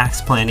planning,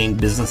 tax planning,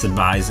 business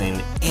advising,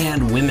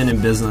 and women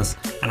in business,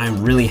 and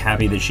I'm really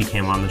happy that she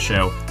came on the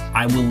show.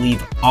 I will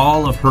leave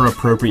all of her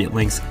appropriate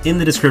links in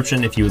the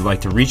description if you would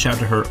like to reach out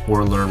to her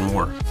or learn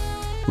more.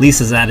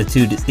 Lisa's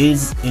attitude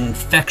is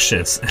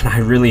infectious, and I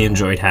really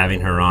enjoyed having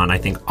her on. I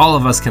think all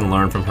of us can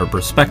learn from her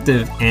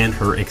perspective and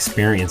her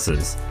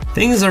experiences.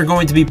 Things are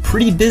going to be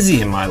pretty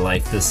busy in my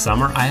life this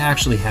summer. I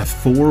actually have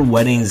 4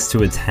 weddings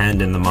to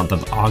attend in the month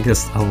of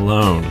August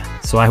alone,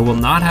 so I will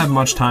not have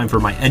much time for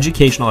my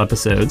educational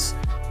episodes.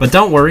 But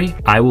don't worry,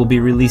 I will be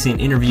releasing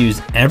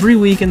interviews every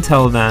week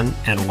until then,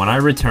 and when I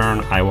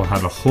return, I will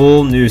have a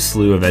whole new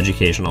slew of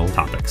educational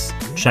topics.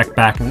 Check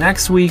back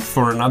next week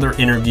for another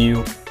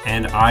interview,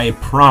 and I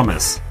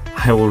promise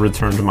I will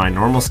return to my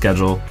normal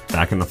schedule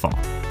back in the fall.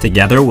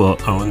 Together, we'll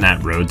own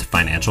that road to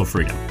financial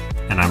freedom,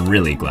 and I'm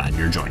really glad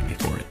you're joining me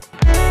for it.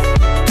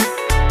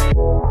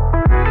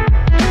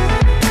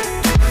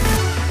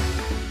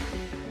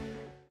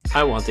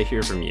 I want to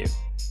hear from you.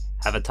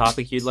 Have a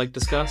topic you'd like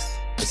discussed?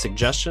 A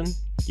suggestion?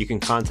 You can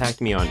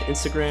contact me on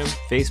Instagram,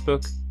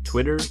 Facebook,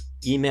 Twitter,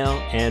 email,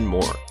 and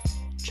more.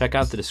 Check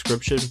out the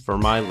description for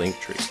my link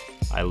tree.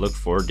 I look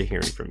forward to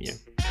hearing from you.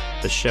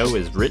 The show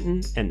is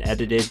written and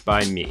edited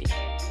by me,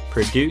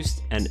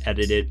 produced and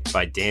edited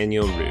by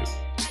Daniel Rue.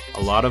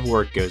 A lot of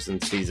work goes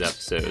into these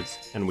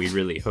episodes, and we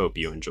really hope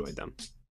you enjoyed them.